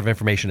 have a lot of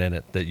information in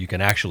it that you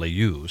can actually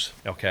use.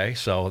 Okay,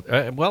 so,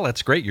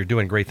 that's great. You're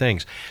doing great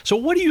things. So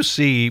what do you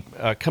see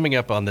coming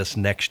up on this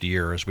next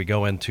year as we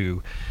go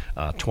into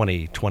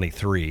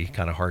 2023?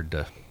 Kind of hard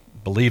to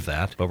believe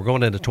that, but we're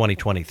going into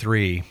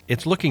 2023.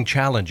 It's looking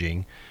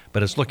challenging,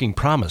 but it's looking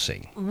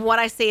promising. What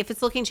I say, if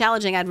it's looking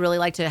challenging, I'd really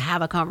like to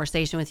have a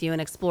conversation with you and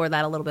explore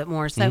that a little bit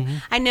more. So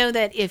I know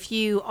that if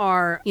you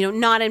are,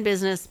 not in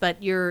business,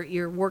 but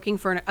you're working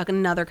for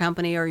another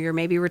company, or you're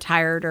maybe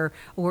retired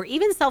or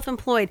even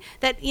self-employed,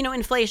 that,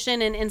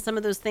 inflation and some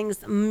of those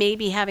things may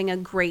be having a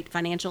great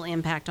financial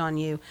impact on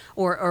you,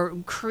 or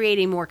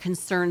creating more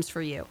concerns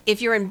for you.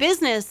 If you're in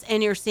business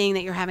and you're seeing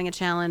that you're having a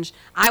challenge,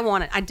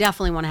 I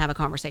definitely want to have a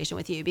conversation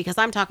with you, because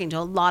I'm talking to a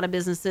lot of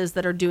businesses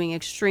that are doing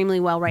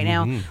extremely well right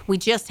now. We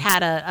just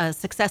had a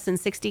Success in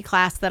 60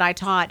 class that I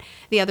taught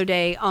the other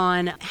day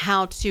on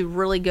how to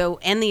really go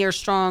end the year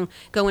strong,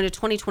 go into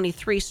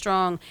 2023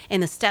 strong,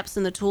 and the steps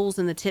and the tools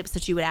and the tips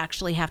that you would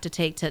actually have to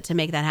take to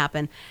make that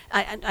happen.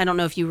 I don't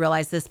know if you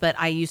realize this, but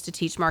I used to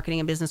teach marketing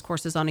and business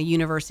courses on a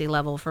university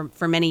level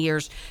for many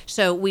years.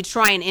 So we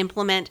try and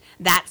implement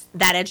that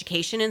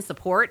education and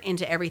support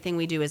into everything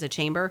we do as a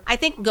chamber. I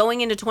think going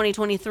into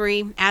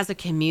 2023 as a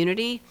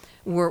community,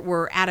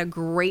 we're at a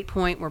great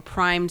point. We're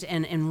primed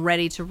and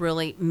ready to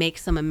really make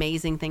some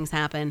amazing things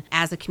happen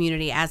as a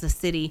community, as a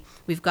city.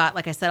 We've got,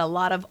 like I said, a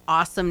lot of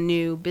awesome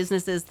new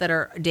businesses that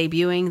are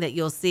debuting that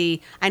you'll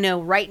see. I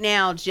know right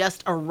now,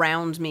 just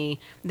around me,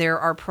 there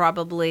are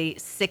probably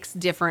 6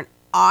 different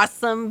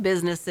awesome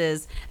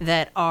businesses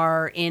that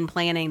are in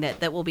planning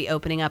that will be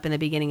opening up in the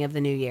beginning of the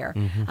new year.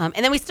 And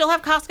then we still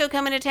have Costco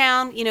coming to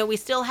town. We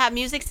still have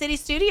Music City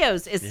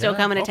Studios is still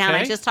coming to town.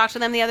 I just talked to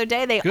them the other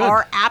day. They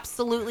are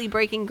absolutely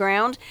breaking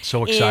ground.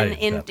 So excited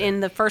in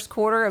the first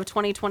quarter of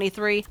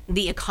 2023.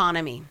 The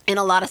economy and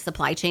a lot of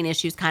supply chain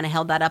issues kind of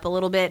held that up a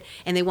little bit,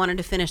 and they wanted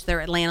to finish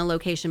their Atlanta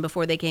location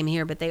before they came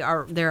here, but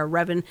they're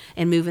revving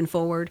and moving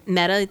forward.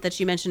 Meta,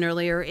 that you mentioned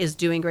earlier, is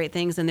doing great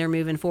things, and they're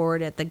moving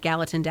forward at the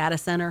Gallatin Data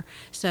Center.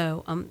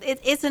 So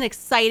it's an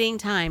exciting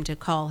time to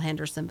call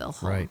Hendersonville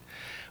home. Right.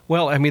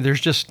 Well, I mean,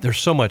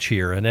 there's so much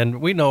here. And then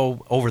we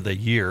know over the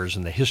years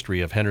in the history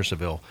of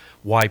Hendersonville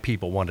why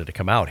people wanted to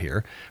come out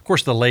here. Of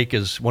course, the lake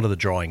is one of the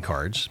drawing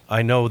cards.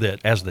 I know that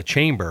as the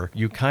chamber,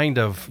 you kind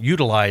of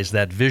utilize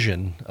that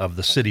vision of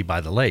the city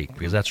by the lake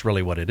because that's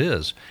really what it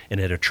is. And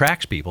it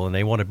attracts people and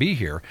they want to be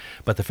here.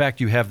 But the fact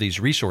you have these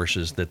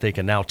resources that they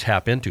can now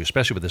tap into,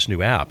 especially with this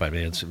new app, I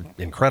mean, it's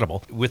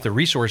incredible. With the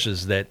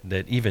resources that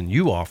even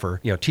you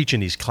offer, teaching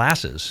these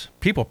classes,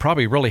 people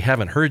probably really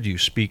haven't heard you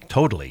speak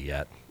totally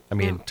yet. I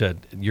mean, to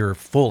your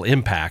full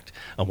impact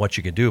on what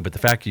you can do. But the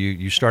fact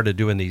you started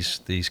doing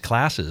these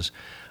classes,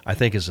 I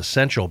think is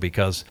essential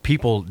because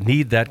people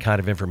need that kind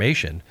of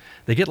information.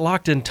 They get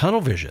locked in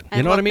tunnel vision.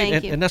 You know what I mean?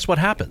 And that's what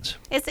happens.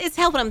 It's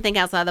helping them think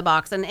outside the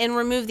box and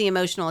remove the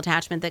emotional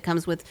attachment that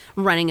comes with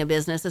running a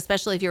business,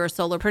 especially if you're a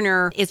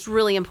solopreneur. It's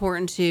really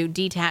important to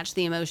detach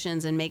the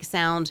emotions and make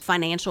sound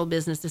financial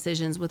business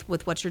decisions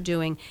with what you're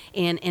doing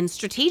and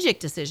strategic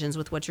decisions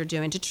with what you're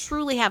doing to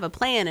truly have a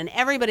plan. And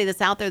everybody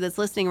that's out there that's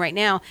listening right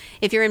now,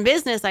 if you're in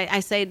business, I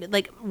say,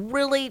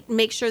 really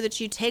make sure that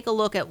you take a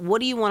look at what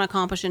do you want to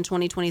accomplish in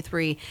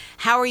 2023?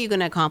 How are you going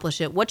to accomplish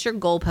it? What's your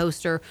goal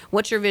poster?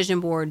 What's your vision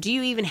board? Do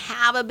you even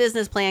have a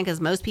business plan? Because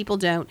most people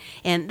don't.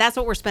 And that's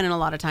what we're spending a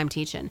lot of time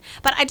teaching.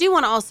 But I do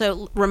want to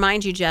also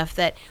remind you, Jeff,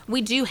 that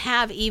we do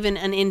have even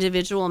an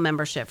individual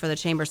membership for the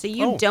chamber. So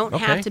you don't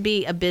have to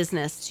be a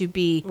business to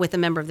be with a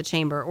member of the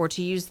chamber or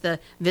to use the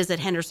Visit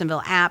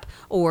Hendersonville app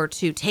or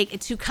to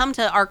come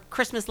to our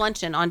Christmas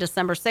luncheon on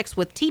December 6th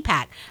with TPAC.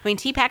 I mean,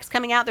 TPAC's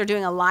coming out. They're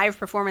doing a live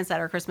performance at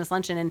our Christmas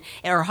luncheon and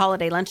our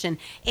holiday luncheon.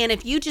 And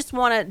if you just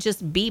want to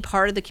just be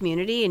part of the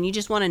community and you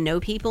just want to know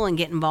people and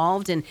get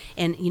involved and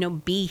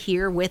be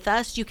here with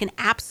us, you can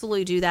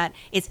absolutely do that.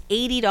 It's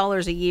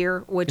 $80 a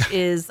year, which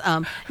is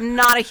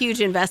not a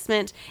huge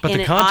investment. But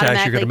the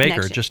contacts you're going to make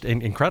are just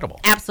incredible.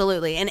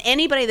 Absolutely. And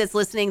anybody that's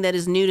listening that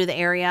is new to the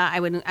area, I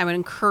would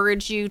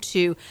encourage you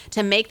to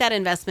make that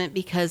investment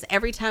because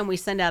every time we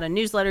send out a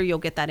newsletter, you'll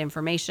get that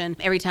information.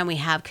 Every time we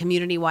have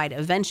community-wide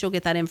events, you'll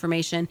get that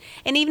information.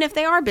 And even if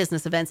they are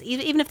business events,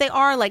 even if they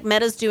are like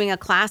Meta's doing a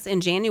class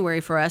in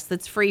January for us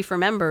that's free for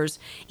members,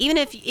 even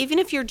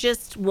if you're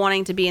just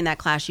wanting to be in that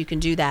class, you can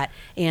do that.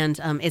 And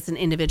it's an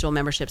individual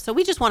membership. So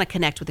we just want to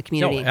connect with the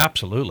community. No,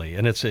 absolutely.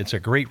 And it's a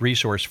great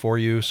resource for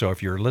you. So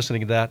if you're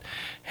listening to that,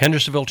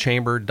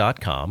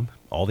 hendersonvillechamber.com.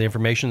 All the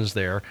information is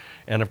there.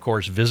 And, of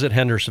course, visit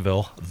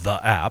Hendersonville,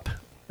 the app.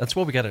 That's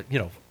what we got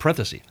to,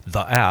 parenthesis,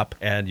 the app,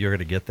 and you're going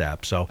to get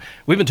that. So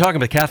we've been talking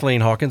with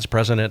Kathleen Hawkins,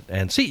 President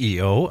and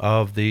CEO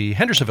of the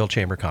Hendersonville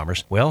Chamber of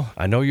Commerce. Well,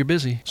 I know you're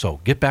busy, so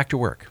get back to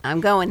work.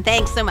 I'm going.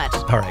 Thanks so much.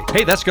 All right.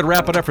 Hey, that's going to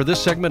wrap it up for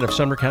this segment of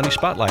Sumner County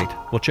Spotlight.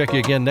 We'll check you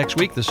again next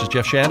week. This is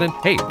Jeff Shannon.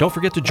 Hey, don't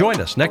forget to join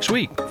us next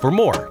week for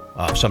more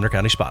of Sumner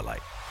County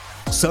Spotlight.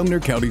 Sumner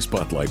County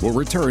Spotlight will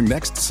return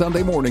next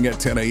Sunday morning at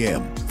 10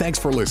 a.m. Thanks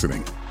for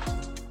listening.